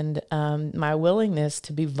 and my willingness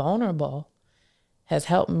to be vulnerable has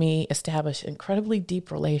helped me establish incredibly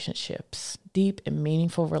deep relationships, deep and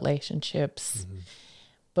meaningful relationships.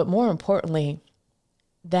 But more importantly,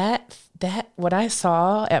 that what I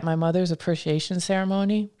saw at my mother's appreciation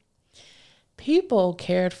ceremony, people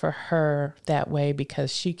cared for her that way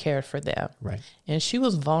because she cared for them. Right. And she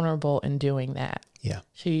was vulnerable in doing that. Yeah.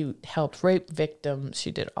 She helped rape victims.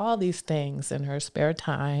 She did all these things in her spare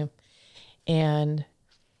time. And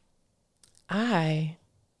I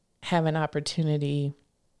have an opportunity,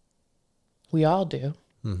 we all do,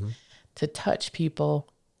 to touch people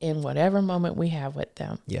in whatever moment we have with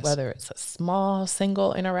them, whether it's a small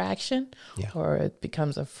single interaction or it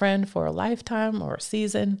becomes a friend for a lifetime or a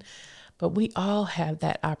season, but we all have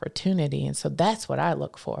that opportunity. And so that's what I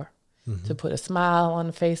look for, to put a smile on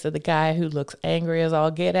the face of the guy who looks angry as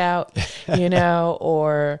all get out,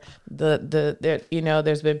 or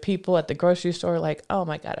there's been people at the grocery store like, oh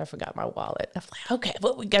my God, I forgot my wallet. I'm like, okay,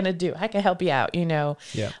 what are we going to do? I can help you out,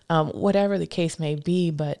 whatever the case may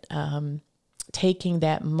be, but taking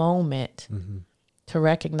that moment to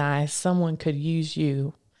recognize someone could use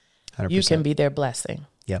you, 100%. You can be their blessing.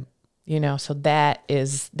 Yep. So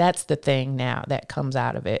that's the thing now that comes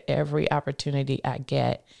out of it. Every opportunity I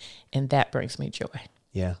get, and that brings me joy.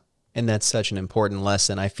 Yeah. And that's such an important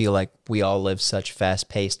lesson. I feel like we all live such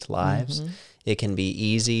fast-paced lives. It can be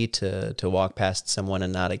easy to walk past someone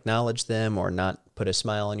and not acknowledge them or not put a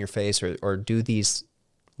smile on your face or do these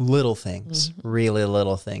little things, really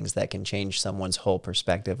little things that can change someone's whole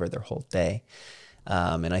perspective or their whole day.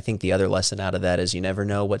 And I think the other lesson out of that is you never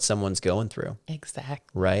know what someone's going through.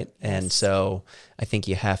 Exactly. Right? Yes. And so I think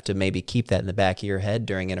you have to maybe keep that in the back of your head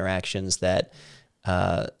during interactions that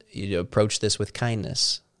you approach this with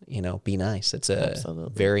kindness. Be nice. It's a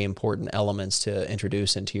very important elements to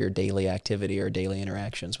introduce into your daily activity or daily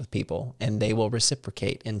interactions with people, and they will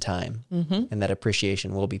reciprocate in time, and that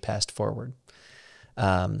appreciation will be passed forward.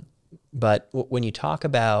 But when you talk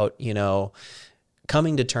about,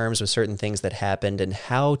 coming to terms with certain things that happened and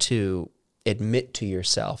how to admit to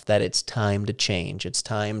yourself that it's time to change, it's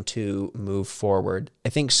time to move forward, I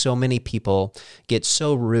think so many people get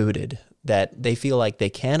so rooted that they feel like they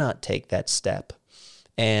cannot take that step.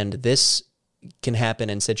 And this can happen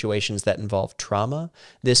in situations that involve trauma.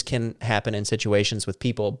 This can happen in situations with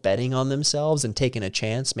people betting on themselves and taking a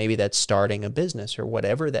chance. Maybe that's starting a business or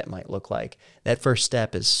whatever that might look like. That first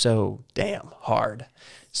step is so damn hard.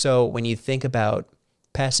 So when you think about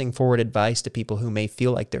passing forward advice to people who may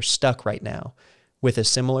feel like they're stuck right now with a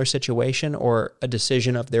similar situation or a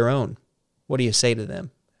decision of their own, what do you say to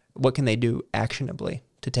them? What can they do actionably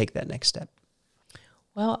to take that next step?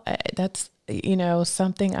 Well, that's,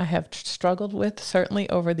 something I have struggled with certainly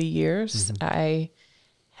over the years. Mm-hmm. I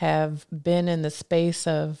have been in the space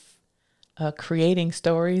of creating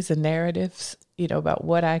stories and narratives, about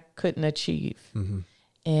what I couldn't achieve. Mm-hmm.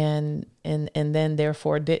 And then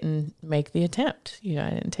therefore didn't make the attempt. I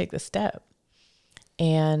didn't take the step.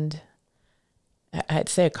 And I'd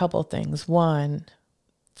say a couple of things. One,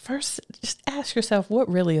 first, just ask yourself, what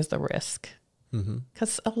really is the risk?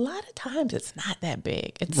 Because a lot of times it's not that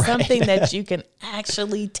big. It's something that you can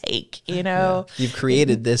actually take, Yeah. You've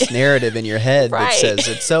created this narrative in your head that says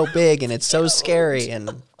it's so big and it's so scary.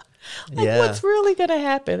 And what's really going to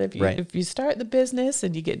happen if you start the business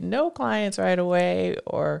and you get no clients right away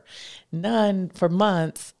or none for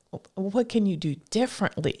months? What can you do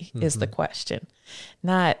differently is the question.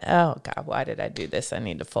 Not, oh God, why did I do this? I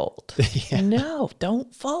need to fold. No,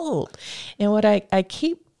 don't fold. And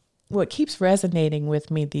what keeps resonating with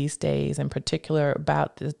me these days, in particular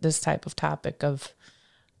about this type of topic of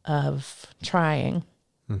trying,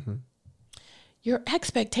 your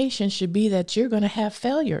expectation should be that you're going to have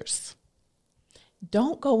failures.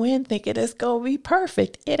 Don't go in thinking it's going to be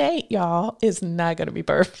perfect. It ain't, y'all. It's not going to be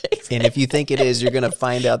perfect. And if you think it is, you're going to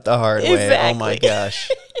find out the hard way. Oh my gosh.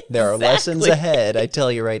 There are lessons ahead, I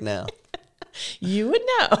tell you right now. You would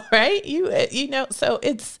know, right? So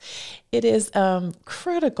it is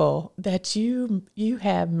critical that you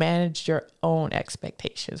have managed your own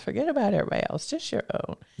expectations. Forget about everybody else, just your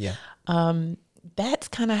own. Yeah. That's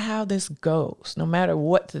kind of how this goes. No matter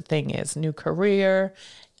what the thing is, new career,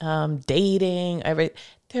 dating,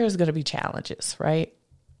 there's going to be challenges, right?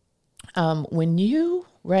 When you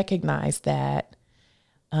recognize that,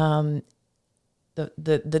 the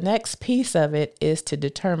next piece of it is to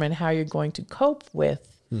determine how you're going to cope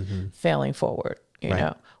with failing forward. You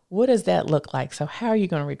know, what does that look like? So how are you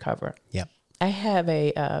going to recover? Yeah. I have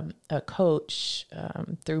a coach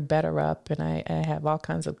through Better Up, and I have all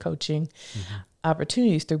kinds of coaching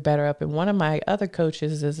opportunities through Better Up. And one of my other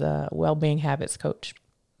coaches is a well-being habits coach.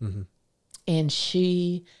 And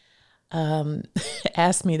she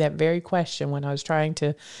asked me that very question when I was trying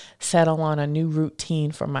to settle on a new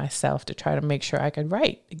routine for myself to try to make sure I could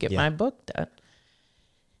write, to get my book done.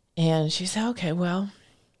 And she said, okay, well,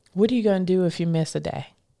 what are you going to do if you miss a day?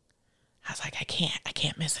 I was like, I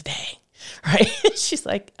can't miss a day. Right. She's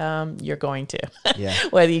like, you're going to,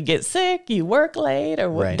 whether you get sick, you work late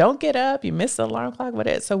or don't get up, you miss the alarm clock,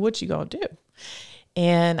 whatever. So what you going to do?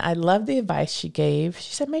 And I love the advice she gave.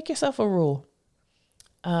 She said, make yourself a rule.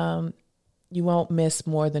 You won't miss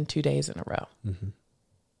more than 2 days in a row.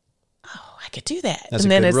 Oh, I could do that. That's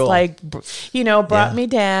and then it's rule. Like, brought me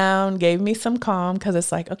down, gave me some calm, because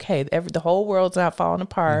it's like, okay, the whole world's not falling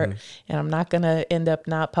apart, and I'm not going to end up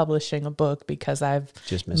not publishing a book because I've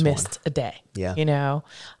just missed a day. Yeah.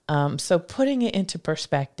 So putting it into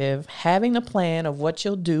perspective, having a plan of what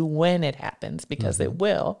you'll do when it happens, because it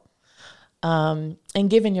will, and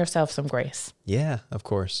giving yourself some grace. Yeah, of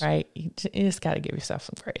course. Right? You just got to give yourself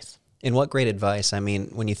some grace. And what great advice. I mean,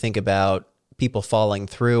 when you think about people falling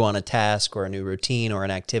through on a task or a new routine or an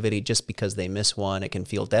activity just because they miss one, it can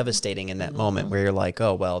feel devastating in that moment where you're like,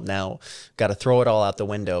 oh, well, now got to throw it all out the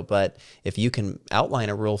window. But if you can outline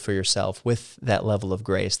a rule for yourself with that level of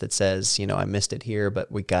grace that says, I missed it here,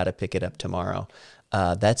 but we got to pick it up tomorrow.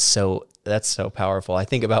 That's so powerful. I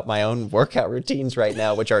think about my own workout routines right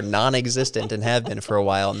now, which are non-existent and have been for a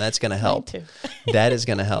while, and that's going to help. That is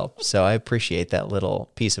going to help. So I appreciate that little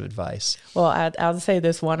piece of advice. Well, I'll say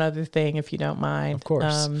this one other thing, if you don't mind. Of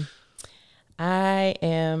course.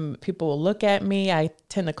 People will look at me. I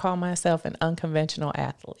tend to call myself an unconventional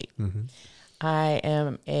athlete. I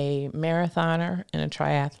am a marathoner and a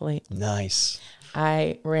triathlete. Nice.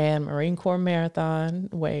 I ran Marine Corps marathon,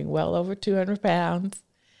 weighing well over 200 pounds.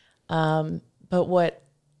 But what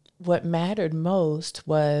mattered most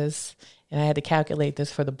was, and I had to calculate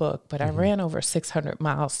this for the book, but I ran over 600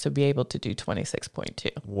 miles to be able to do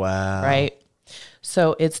 26.2. Wow. Right?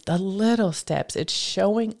 So it's the little steps. It's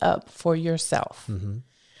showing up for yourself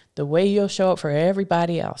the way you'll show up for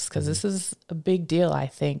everybody else. Because this is a big deal, I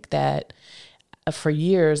think, that for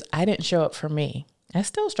years I didn't show up for me. I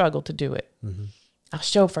still struggle to do it. I'll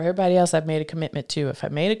show up for everybody else I've made a commitment to. If I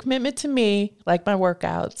made a commitment to me, like my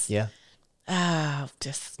workouts,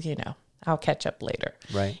 I'll catch up later.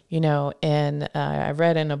 Right. And I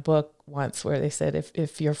read in a book once where they said,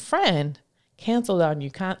 if your friend canceled on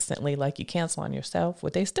you constantly, like you cancel on yourself,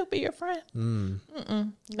 would they still be your friend?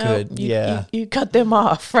 No, Good. You cut them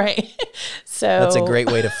off, right? So that's a great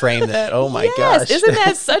way to frame that. Oh my yes, gosh. isn't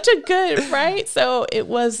that such a good, right? So it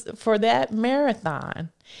was for that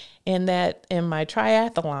marathon and that in my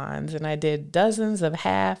triathlons, and I did dozens of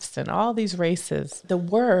halves and all these races, the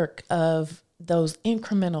work of those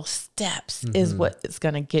incremental steps is what is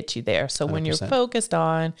going to get you there. So 100%. When you're focused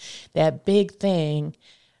on that big thing,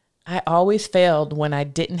 I always failed when I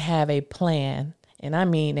didn't have a plan. And I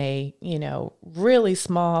mean a, really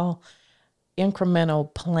small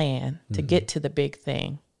incremental plan to get to the big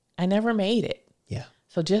thing. I never made it. Yeah.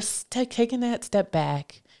 So just taking that step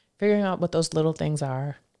back, figuring out what those little things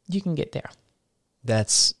are, you can get there.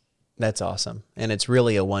 That's awesome. And it's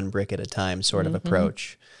really a one brick at a time sort of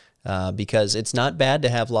approach. Because it's not bad to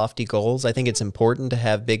have lofty goals. I think it's important to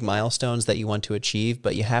have big milestones that you want to achieve,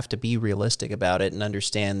 but you have to be realistic about it and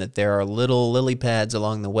understand that there are little lily pads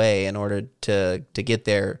along the way in order to get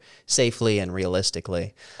there safely and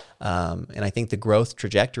realistically. And I think the growth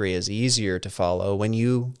trajectory is easier to follow when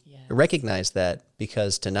you recognize that,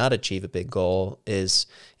 because to not achieve a big goal is,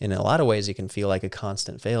 in a lot of ways, it can feel like a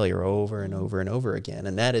constant failure over and over and over again.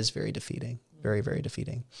 And that is very defeating, very, very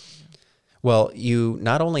defeating. Well, you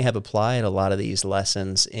not only have applied a lot of these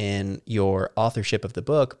lessons in your authorship of the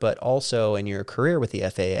book, but also in your career with the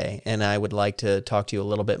FAA. And I would like to talk to you a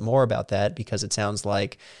little bit more about that, because it sounds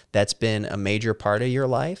like that's been a major part of your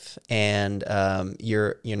life. And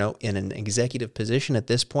you're, in an executive position at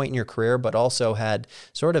this point in your career, but also had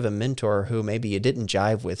sort of a mentor who maybe you didn't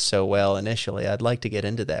jive with so well initially. I'd like to get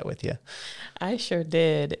into that with you. I sure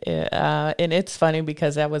did. And it's funny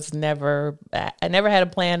because I never had a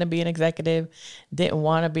plan to be an executive. Didn't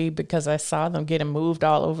want to be, because I saw them getting moved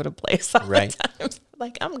all over the place all the time.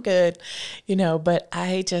 Like, I'm good, but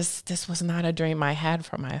this was not a dream I had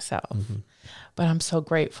for myself. But I'm so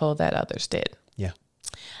grateful that others did. Yeah.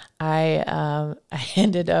 I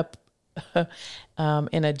ended up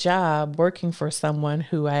in a job working for someone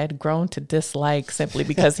who I had grown to dislike simply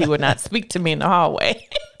because he would not speak to me in the hallway.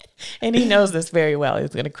 And he knows this very well.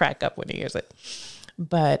 He's going to crack up when he hears it.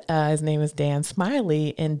 But his name is Dan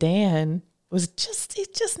Smiley, and Dan he's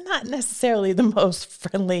just not necessarily the most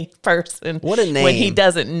friendly person. What a name. When he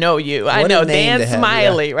doesn't know you. I know, Dan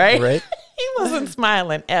Smiley, right? He wasn't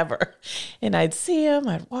smiling ever. And I'd see him,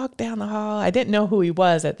 I'd walk down the hall. I didn't know who he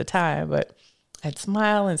was at the time, but I'd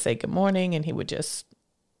smile and say good morning, and he would just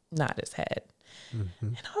nod his head. And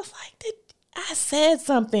I was like, I said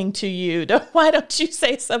something to you. Why don't you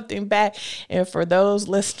say something back? And for those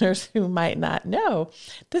listeners who might not know,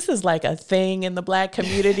 this is like a thing in the Black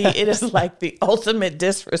community. It is like the ultimate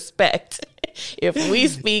disrespect if we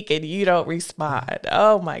speak and you don't respond.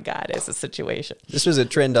 Oh my God, it's a situation. This was a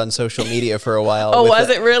trend on social media for a while. Oh, was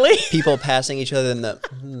it really? People passing each other in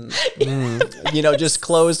the, just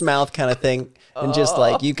closed mouth kind of thing. And just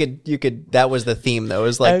like you could, that was the theme though. It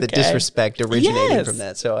was like the disrespect originating from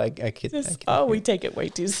that. So I could. We take it way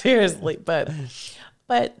too seriously. But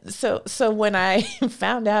so when I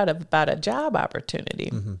found out about a job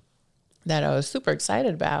opportunity that I was super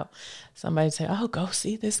excited about, somebody said, "Oh, go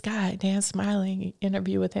see this guy, Dan Smiley,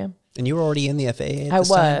 interview with him." And you were already in the FAA at this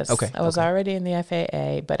time? Okay. I was already in the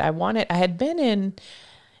FAA, but I had been in,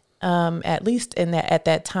 at least at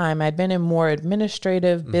that time, I'd been in more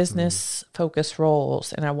administrative, business-focused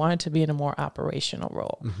roles, and I wanted to be in a more operational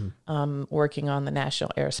role, working on the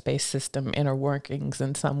National Airspace System inner workings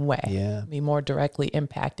in some way, be more directly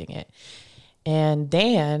impacting it. And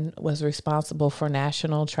Dan was responsible for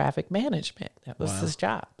national traffic management. That was his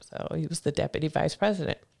job. So he was the deputy vice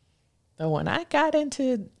president. So when I got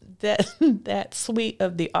into that suite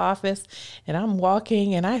of the office and I'm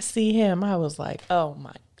walking and I see him, I was like, oh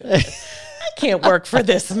my goodness, I can't work for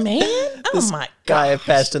this man. Oh my God. Guy I've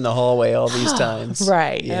passed in the hallway all these times.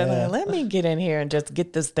 Right. Yeah. And let me get in here and just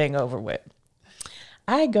get this thing over with.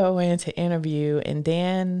 I go in to interview, and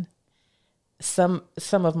Dan, some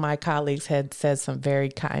of my colleagues had said some very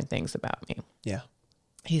kind things about me. Yeah.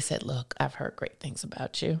 He said, look, I've heard great things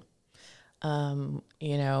about you.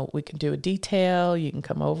 We can do a detail. You can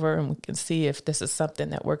come over and we can see if this is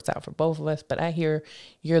something that works out for both of us. But I hear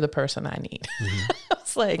you're the person I need. I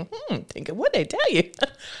was like, thinking, what'd they tell you?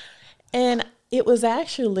 And it was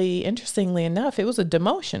actually, interestingly enough, it was a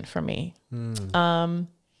demotion for me.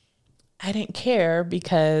 I didn't care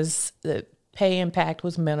because the pay impact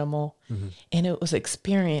was minimal, and it was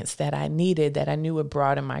experience that I needed, that I knew would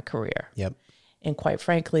broaden my career. Yep. And quite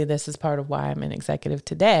frankly, this is part of why I'm an executive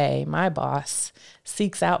today. My boss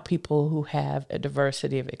seeks out people who have a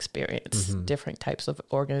diversity of experience, different types of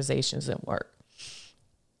organizations and work.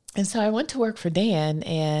 And so I went to work for Dan,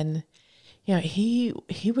 and he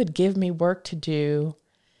would give me work to do,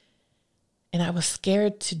 and I was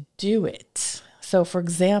scared to do it. So, for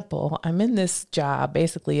example, I'm in this job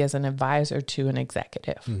basically as an advisor to an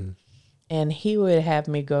executive. And he would have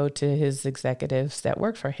me go to his executives that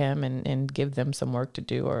work for him and give them some work to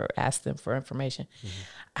do or ask them for information.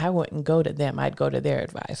 I wouldn't go to them. I'd go to their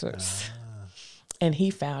advisors. And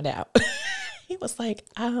he found out. He was like,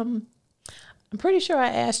 I'm pretty sure I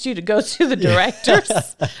asked you to go to the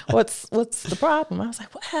directors. What's the problem? I was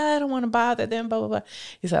like, well, I don't want to bother them, blah, blah, blah.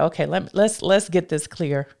 He said, okay, let's get this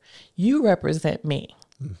clear. You represent me.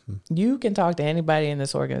 You can talk to anybody in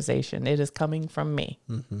this organization. It is coming from me.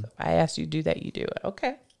 So if I ask you to do that, you do it.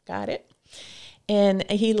 Okay, got it. And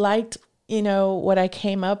he liked, what I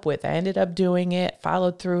came up with. I ended up doing it,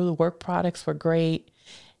 followed through. The work products were great.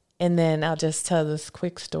 And then I'll just tell this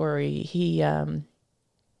quick story.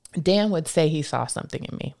 Dan would say he saw something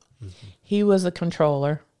in me. He was a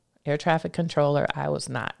controller, air traffic controller. I was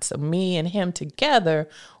not. So me and him together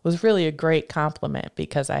was really a great compliment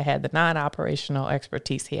because I had the non-operational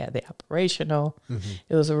expertise. He had the operational.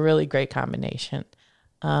 It was a really great combination.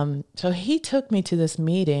 So he took me to this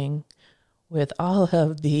meeting with all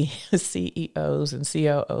of the CEOs and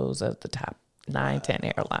COOs of the top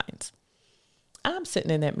 9-10 airlines. I'm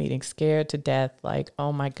sitting in that meeting scared to death, like,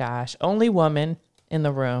 oh my gosh, only woman in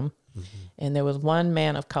the room. And there was one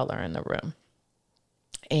man of color in the room.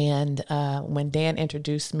 And when Dan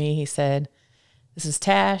introduced me, he said, this is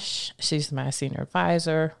Tash. She's my senior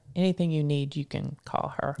advisor. Anything you need, you can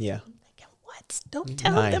call her. Yeah. I'm thinking, what? Don't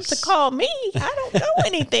tell them to call me. I don't know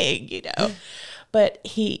anything, But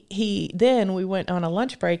he then we went on a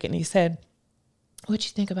lunch break and he said, what'd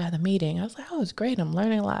you think about the meeting? I was like, oh, it was great. I'm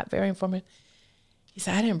learning a lot. Very informative. He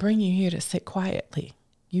said, I didn't bring you here to sit quietly.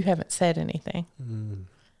 You haven't said anything.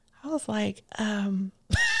 I was like, I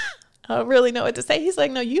don't really know what to say. He's like,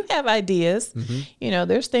 no, you have ideas.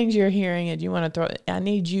 There's things you're hearing and you want to throw. I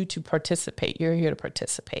need you to participate. You're here to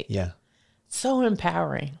participate. Yeah. So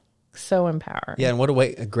empowering. So empowering. Yeah, and what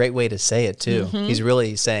a great way to say it too. He's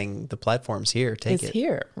really saying the platform's here. Take it. It's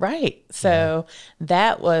here, right? So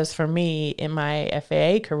that was for me in my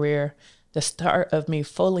FAA career the start of me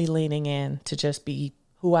fully leaning in to just be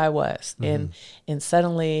who I was. And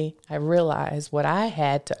suddenly I realized what I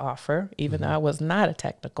had to offer, even though I was not a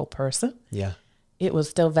technical person. Yeah. It was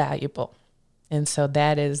still valuable. And so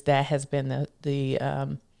that has been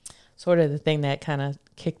the sort of the thing that kind of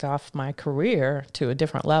kicked off my career to a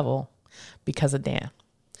different level because of Dan.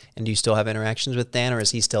 And do you still have interactions with Dan, or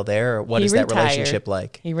is he still there, or what is that relationship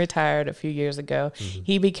like? He retired a few years ago.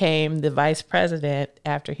 He became the vice president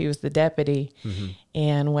after he was the deputy.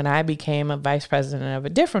 And when I became a vice president of a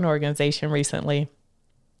different organization recently,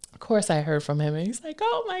 of course I heard from him and he's like,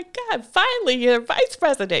 oh my God, finally you're vice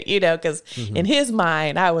president, because in his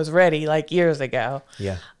mind I was ready like years ago.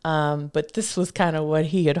 Yeah. But this was kind of what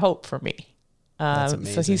he had hoped for me. That's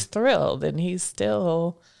amazing. So he's thrilled and he's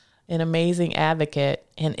still an amazing advocate.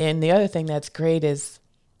 And the other thing that's great is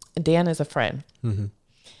Dan is a friend.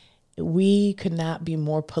 We could not be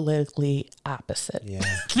more politically opposite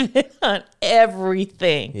on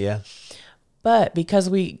everything. Yeah. But because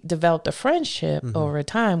we developed a friendship over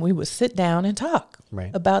time, we would sit down and talk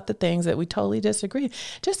about the things that we totally disagreed,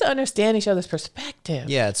 just to understand each other's perspective.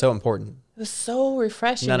 Yeah, it's so important. It was so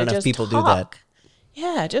refreshing. Not to enough just people talk. do that.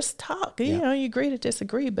 Yeah, just talk. You agree to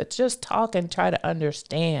disagree, but just talk and try to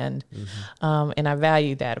understand. And I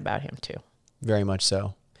value that about him too. Very much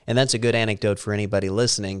so. And that's a good anecdote for anybody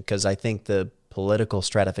listening, because I think the political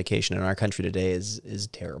stratification in our country today is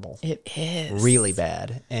terrible. It is really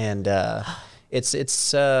bad. And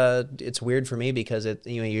it's weird for me because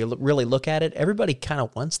you really look at it, everybody kind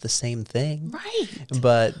of wants the same thing. Right.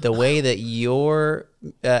 But the way that your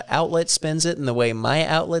outlet spends it and the way my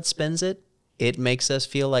outlet spends it, it makes us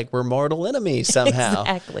feel like we're mortal enemies somehow.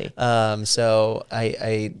 Exactly. So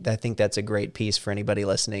I think that's a great piece for anybody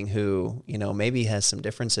listening who, maybe has some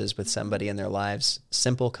differences with somebody in their lives.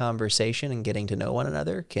 Simple conversation and getting to know one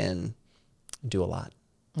another can do a lot.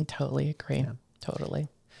 I totally agree. Yeah. Totally.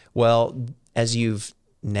 Well, as you've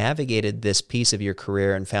navigated this piece of your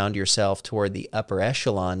career and found yourself toward the upper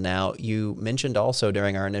echelon now, you mentioned also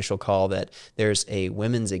during our initial call that there's a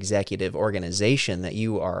women's executive organization that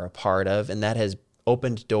you are a part of, and that has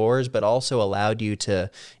opened doors, but also allowed you to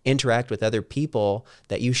interact with other people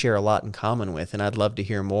that you share a lot in common with. And I'd love to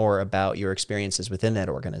hear more about your experiences within that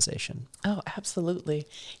organization. Oh, absolutely.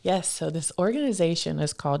 Yes. So this organization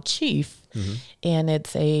is called Chief, and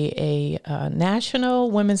it's a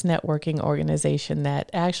national women's networking organization that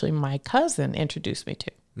actually my cousin introduced me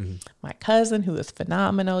to. My cousin, who is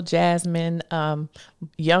phenomenal, Jasmine, much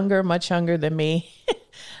younger than me,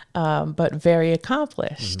 but very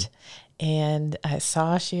accomplished. And I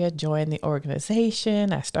saw she had joined the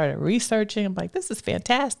organization. I started researching. I'm like, this is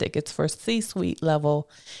fantastic. It's for C-suite level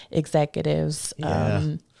executives.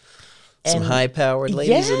 Some high-powered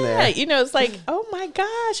ladies in there. Yeah, it's like, oh my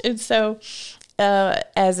gosh. And so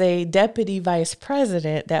as a deputy vice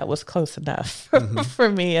president, that was close enough for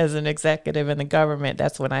me as an executive in the government.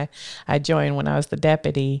 That's when I joined, when I was the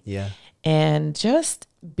deputy. Yeah. And just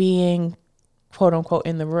being, quote unquote,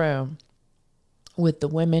 in the room with the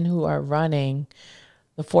women who are running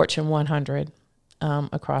the Fortune 100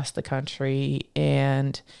 across the country,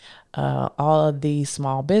 and all of these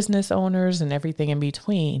small business owners and everything in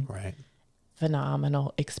between. Right.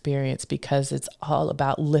 Phenomenal experience, because it's all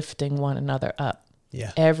about lifting one another up.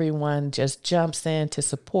 Yeah. Everyone just jumps in to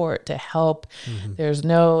support, to help.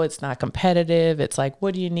 It's not competitive. It's like,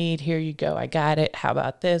 what do you need? Here you go. I got it. How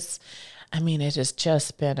about this? I mean, it has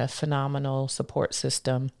just been a phenomenal support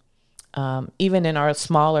system. Even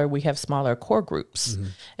in we have smaller core groups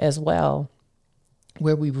as well,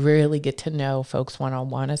 where we really get to know folks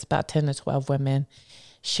one-on-one. It's about 10 to 12 women,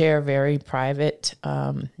 share very private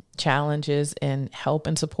challenges and help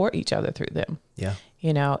and support each other through them. Yeah.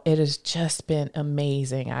 It has just been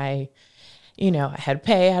amazing. I had to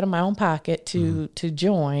pay out of my own pocket to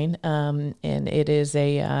join, and it is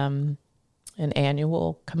an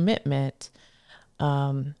annual commitment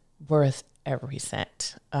worth every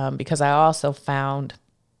cent, because I also found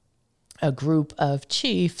a group of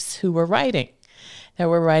chiefs who were writing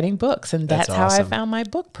books, and that's how I found my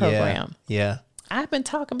book program. Yeah. I've been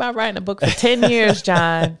talking about writing a book for 10 years,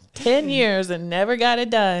 John, 10 years, and never got it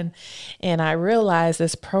done. And I realized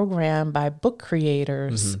this program by book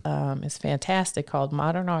creators is fantastic, called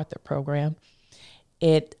Modern Author Program.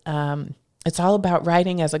 It's all about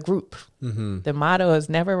writing as a group. The motto is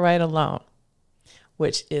never write alone,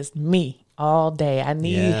 which is me all day. I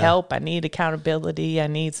need help. I need accountability. I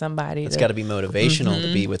need somebody. It's got to be motivational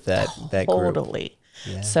to be with that group. Totally.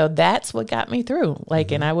 Yeah. So that's what got me through.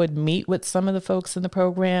 And I would meet with some of the folks in the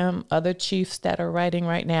program, other chiefs that are writing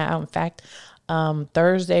right now. In fact,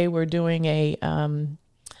 Thursday we're doing a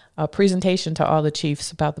presentation to all the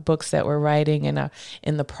chiefs about the books that we're writing, and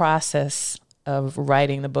in the process of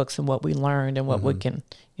writing the books and what we learned and what we can,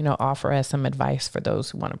 offer as some advice for those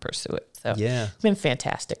who want to pursue it. So it's been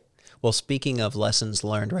fantastic. Well, speaking of lessons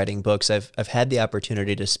learned writing books, I've had the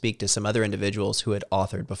opportunity to speak to some other individuals who had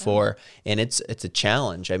authored before, and it's a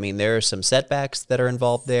challenge. I mean, there are some setbacks that are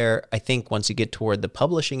involved there. I think once you get toward the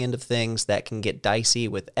publishing end of things, that can get dicey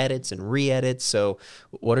with edits and re-edits. So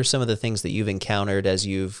what are some of the things that you've encountered as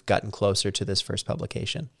you've gotten closer to this first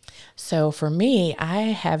publication? So for me, I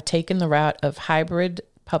have taken the route of hybrid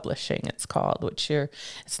publishing, it's called, which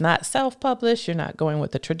it's not self-published. You're not going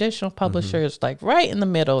with the traditional publisher. It's like right in the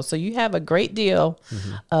middle. So you have a great deal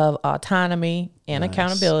of autonomy and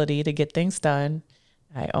accountability to get things done.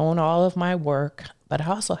 I own all of my work, but I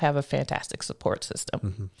also have a fantastic support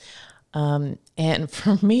system. And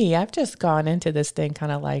for me, I've just gone into this thing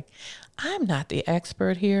kind of like, I'm not the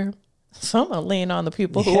expert here. So I'm going to lean on the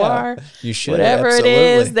people who are. You should. Whatever Absolutely.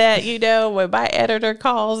 it is that, when my editor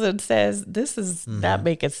calls and says, this is not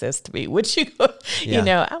making sense to me, which,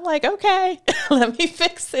 I'm like, okay, let me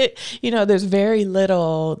fix it. There's very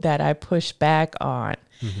little that I push back on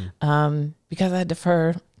because I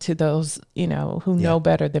defer to those, who know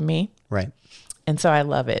better than me. Right. And so I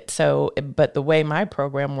love it. So, but the way my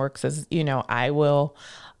program works is, I will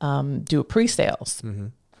do pre-sales.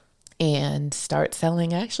 And start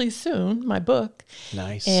selling actually soon, my book.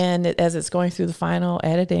 Nice. And as it's going through the final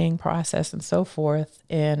editing process and so forth,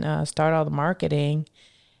 and start all the marketing.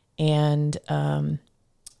 And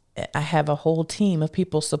I have a whole team of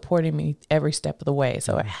people supporting me every step of the way.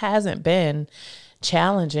 So it hasn't been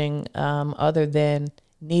challenging other than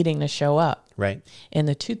needing to show up. Right. And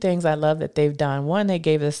the two things I love that they've done, one, they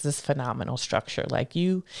gave us this phenomenal structure. Like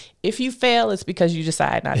if you fail, it's because you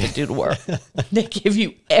decide not to do the work. They give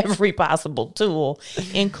you every possible tool,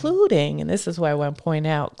 including, and this is what I want to point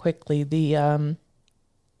out quickly, the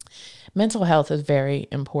mental health is very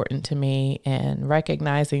important to me, and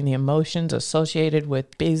recognizing the emotions associated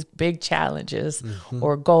with big challenges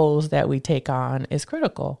or goals that we take on is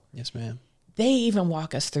critical. Yes, ma'am. They even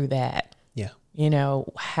walk us through that. Yeah. they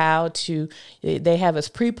have us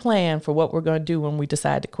pre-planned for what we're going to do when we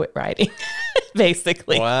decide to quit writing,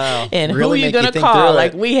 basically. Wow. And Really who are you make going to think call? through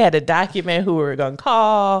Like it. we had to document who we were going to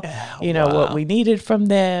call, Wow. what we needed from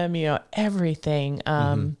them, everything.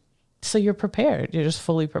 So you're prepared. You're just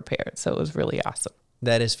fully prepared. So it was really awesome.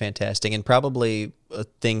 That is fantastic, and probably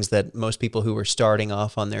things that most people who are starting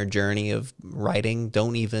off on their journey of writing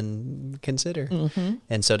don't even consider. Mm-hmm.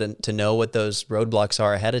 And so to know what those roadblocks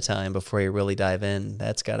are ahead of time before you really dive in,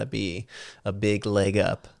 that's got to be a big leg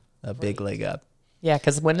up, big leg up. Yeah,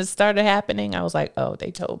 because when it started happening, I was like, oh, they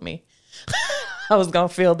told me I was going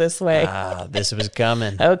to feel this way. This was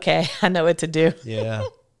coming. Okay, I know what to do. Yeah.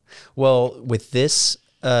 Well, with this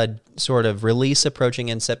sort of release approaching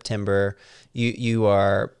in September, you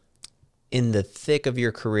are in the thick of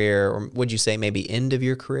your career, or would you say maybe end of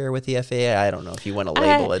your career with the FAA? I don't know if you want to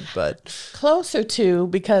label it, but closer to,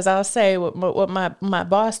 because I'll say what my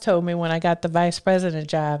boss told me when I got the vice president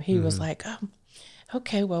job. He was like,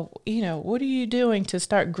 okay, well, what are you doing to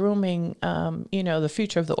start grooming, the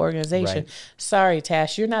future of the organization? Right. Sorry,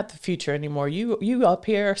 Tash, you're not the future anymore. You up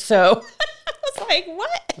here. So I was like,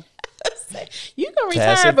 what? You gonna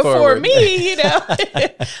retire before forward. me,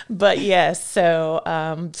 But yes, so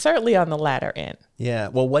certainly on the latter end. Yeah.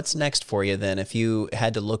 Well, what's next for you then? If you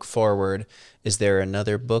had to look forward, is there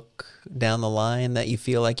another book down the line that you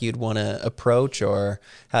feel like you'd want to approach, or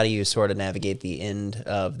how do you sort of navigate the end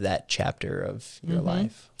of that chapter of your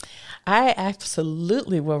life? I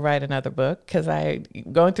absolutely will write another book, because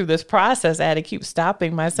going through this process, I had to keep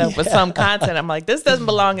stopping myself with some content. I'm like, this doesn't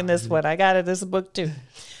belong in this one. I got it. This book too.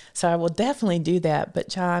 So I will definitely do that. But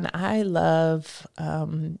John, I love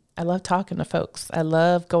talking to folks. I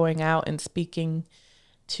love going out and speaking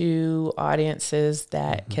to audiences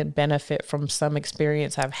that can benefit from some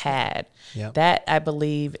experience I've had. Yep. That, I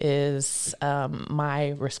believe, is my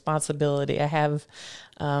responsibility. I have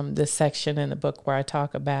this section in the book where I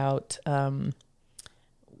talk about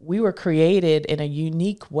we were created in a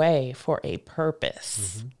unique way for a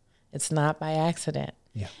purpose. It's not by accident.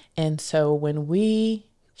 Yeah. And so when we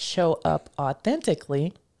show up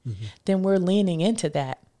authentically, then we're leaning into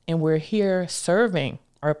that, and we're here serving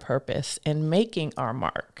our purpose and making our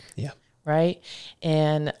mark. Yeah. Right.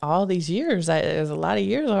 And all these years, there's a lot of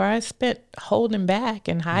years where I spent holding back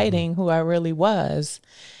and hiding who I really was.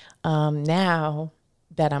 Now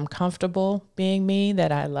that I'm comfortable being me,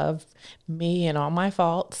 that I love me and all my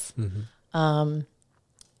faults, now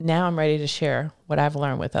I'm ready to share what I've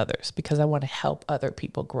learned with others, because I want to help other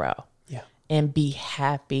people grow. Yeah. And be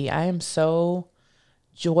happy. I am so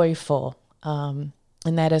joyful. And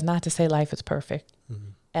that is not to say life is perfect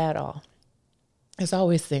at all. There's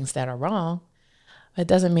always things that are wrong. It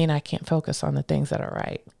doesn't mean I can't focus on the things that are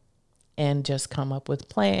right and just come up with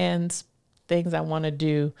plans, things I want to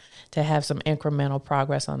do to have some incremental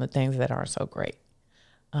progress on the things that aren't so great.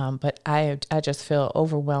 But I just feel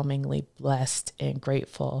overwhelmingly blessed and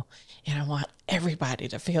grateful, and I want everybody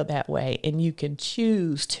to feel that way, and you can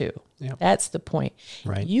choose to. Yep. That's the point.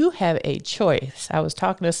 Right. You have a choice. I was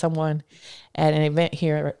talking to someone at an event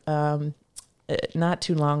here not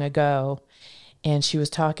too long ago, and she was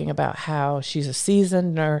talking about how she's a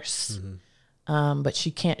seasoned nurse, but she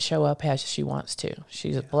can't show up as she wants to.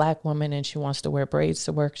 She's a Black woman, and she wants to wear braids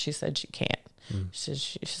to work. She said she can't.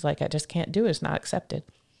 She's like, I just can't do it. It's not accepted.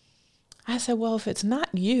 I said, well, if it's not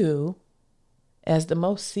you as the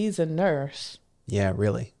most seasoned nurse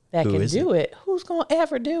Really. that Who can is do it, who's going to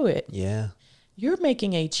ever do it? Yeah. You're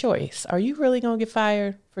making a choice. Are you really going to get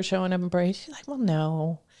fired for showing up in braids? She's like, well,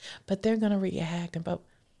 no, but they're going to react. But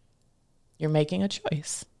you're making a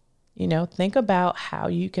choice. Think about how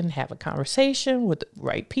you can have a conversation with the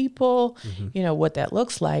right people, what that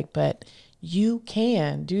looks like. But you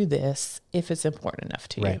can do this if it's important enough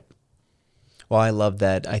to you. Well, I love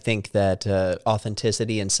that. I think that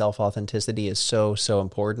authenticity and self-authenticity is so, so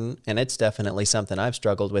important. And it's definitely something I've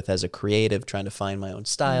struggled with as a creative, trying to find my own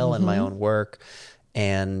style and my own work,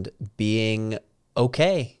 and being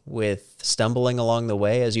okay with stumbling along the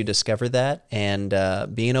way as you discover that, and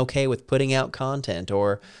being okay with putting out content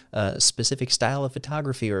or a specific style of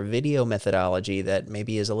photography or video methodology that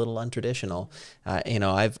maybe is a little untraditional.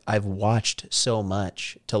 I've watched so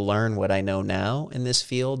much to learn what I know now in this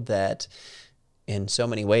field that in so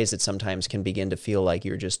many ways it sometimes can begin to feel like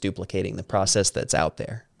you're just duplicating the process that's out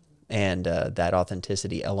there. And that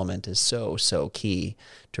authenticity element is so, so key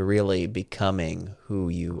to really becoming who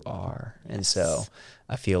you are. Yes. And so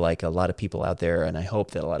I feel like a lot of people out there, and I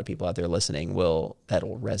hope that a lot of people out there listening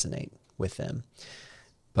that'll resonate with them.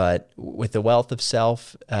 But with the wealth of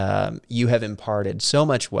self, you have imparted so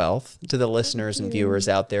much wealth to the listeners and viewers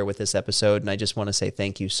out there with this episode. And I just want to say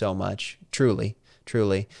thank you so much, truly,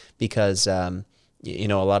 because, a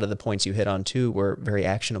lot of the points you hit on too were very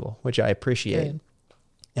actionable, which I appreciate. Good.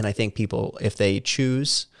 And I think people, if they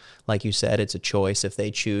choose, like you said, it's a choice. If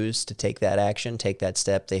they choose to take that action, take that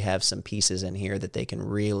step, they have some pieces in here that they can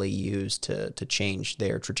really use to change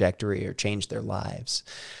their trajectory or change their lives.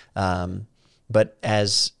 But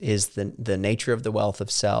as is the nature of the wealth of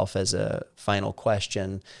self, as a final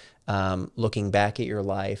question, looking back at your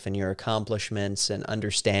life and your accomplishments and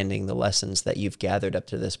understanding the lessons that you've gathered up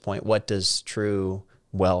to this point, what does true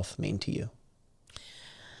wealth mean to you?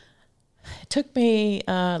 It took me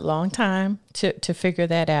a long time to figure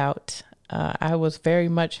that out. I was very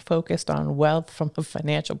much focused on wealth from a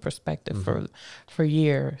financial perspective for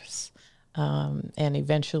years, and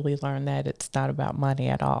eventually learned that it's not about money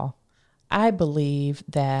at all. I believe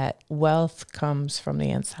that wealth comes from the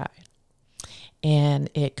inside, and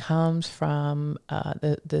it comes from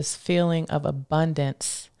this feeling of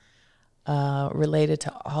abundance related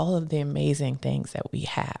to all of the amazing things that we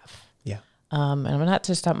have. Yeah. And I'm not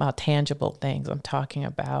just talking about tangible things. I'm talking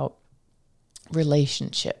about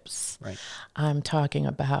relationships. Right. I'm talking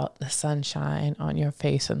about the sunshine on your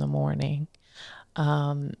face in the morning.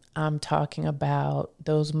 I'm talking about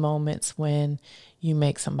those moments when you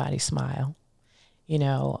make somebody smile,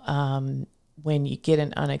 when you get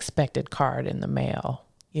an unexpected card in the mail,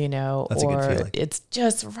 That's a good feeling. It's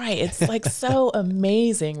just right. It's like so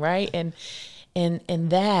amazing. Right. And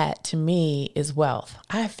that to me is wealth.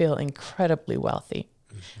 I feel incredibly wealthy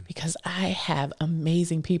because I have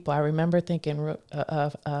amazing people. I remember thinking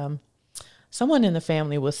of someone in the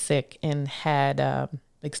family was sick and had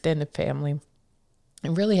extended family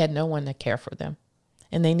and really had no one to care for them,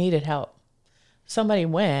 and they needed help. Somebody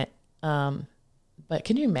went, but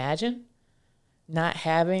can you imagine not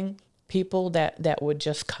having people that would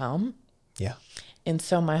just come? Yeah. And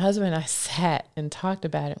so my husband and I sat and talked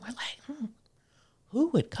about it. We're like, who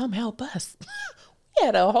would come help us? We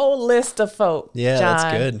had a whole list of folk. Yeah, John.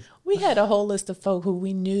 That's good. We had a whole list of folk who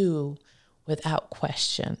we knew without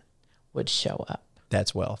question would show up.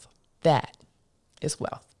 That's wealth. That is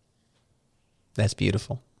wealth. That's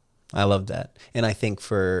beautiful. I love that. And I think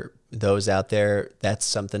for those out there, that's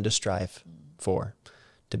something to strive for,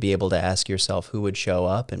 to be able to ask yourself who would show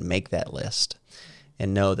up and make that list.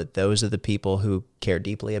 And know that those are the people who care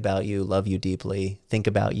deeply about you, love you deeply, think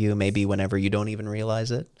about you, maybe whenever you don't even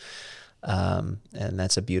realize it. And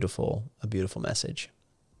that's a beautiful message.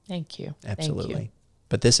 Thank you. Absolutely. Thank you.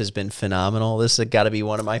 But this has been phenomenal. This has got to be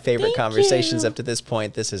one of my favorite Thank conversations you. up to this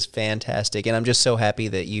point. This is fantastic. And I'm just so happy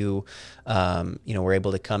that you, were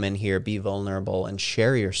able to come in here, be vulnerable, and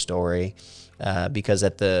share your story. Because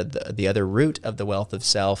at the other root of the wealth of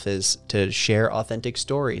self is to share authentic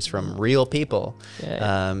stories from real people.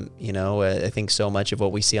 I think so much of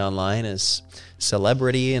what we see online is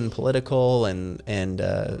celebrity and political and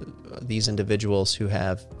these individuals who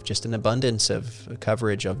have just an abundance of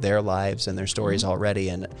coverage of their lives and their stories already.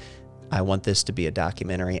 And I want this to be a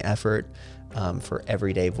documentary effort for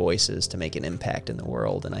everyday voices to make an impact in the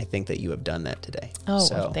world. And I think that you have done that today.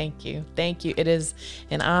 Well, thank you. Thank you. It is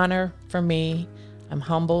an honor for me. I'm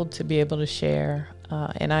humbled to be able to share.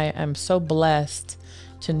 And I am so blessed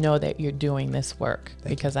to know that you're doing this work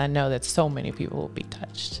because I know that so many people will be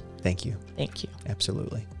touched. Thank you. Thank you.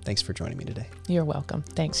 Absolutely. Thanks for joining me today. You're welcome.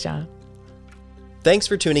 Thanks, John. Thanks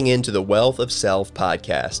for tuning in to the Wealth of Self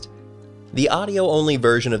podcast. The audio-only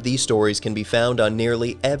version of these stories can be found on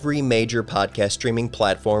nearly every major podcast streaming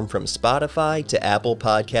platform from Spotify to Apple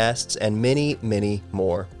Podcasts and many, many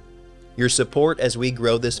more. Your support as we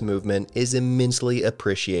grow this movement is immensely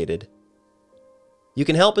appreciated. You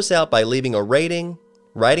can help us out by leaving a rating,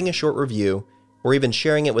 writing a short review, or even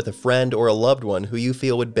sharing it with a friend or a loved one who you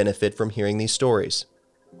feel would benefit from hearing these stories.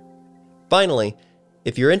 Finally,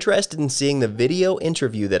 if you're interested in seeing the video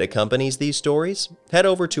interview that accompanies these stories, head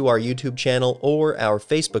over to our YouTube channel or our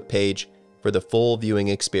Facebook page for the full viewing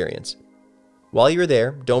experience. While you're there,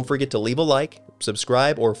 don't forget to leave a like,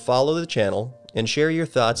 subscribe, or follow the channel, and share your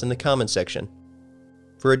thoughts in the comment section.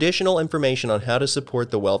 For additional information on how to support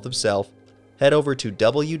the Wealth of Self, head over to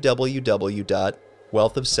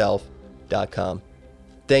www.wealthofself.com.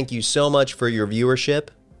 Thank you so much for your viewership.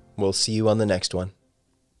 We'll see you on the next one.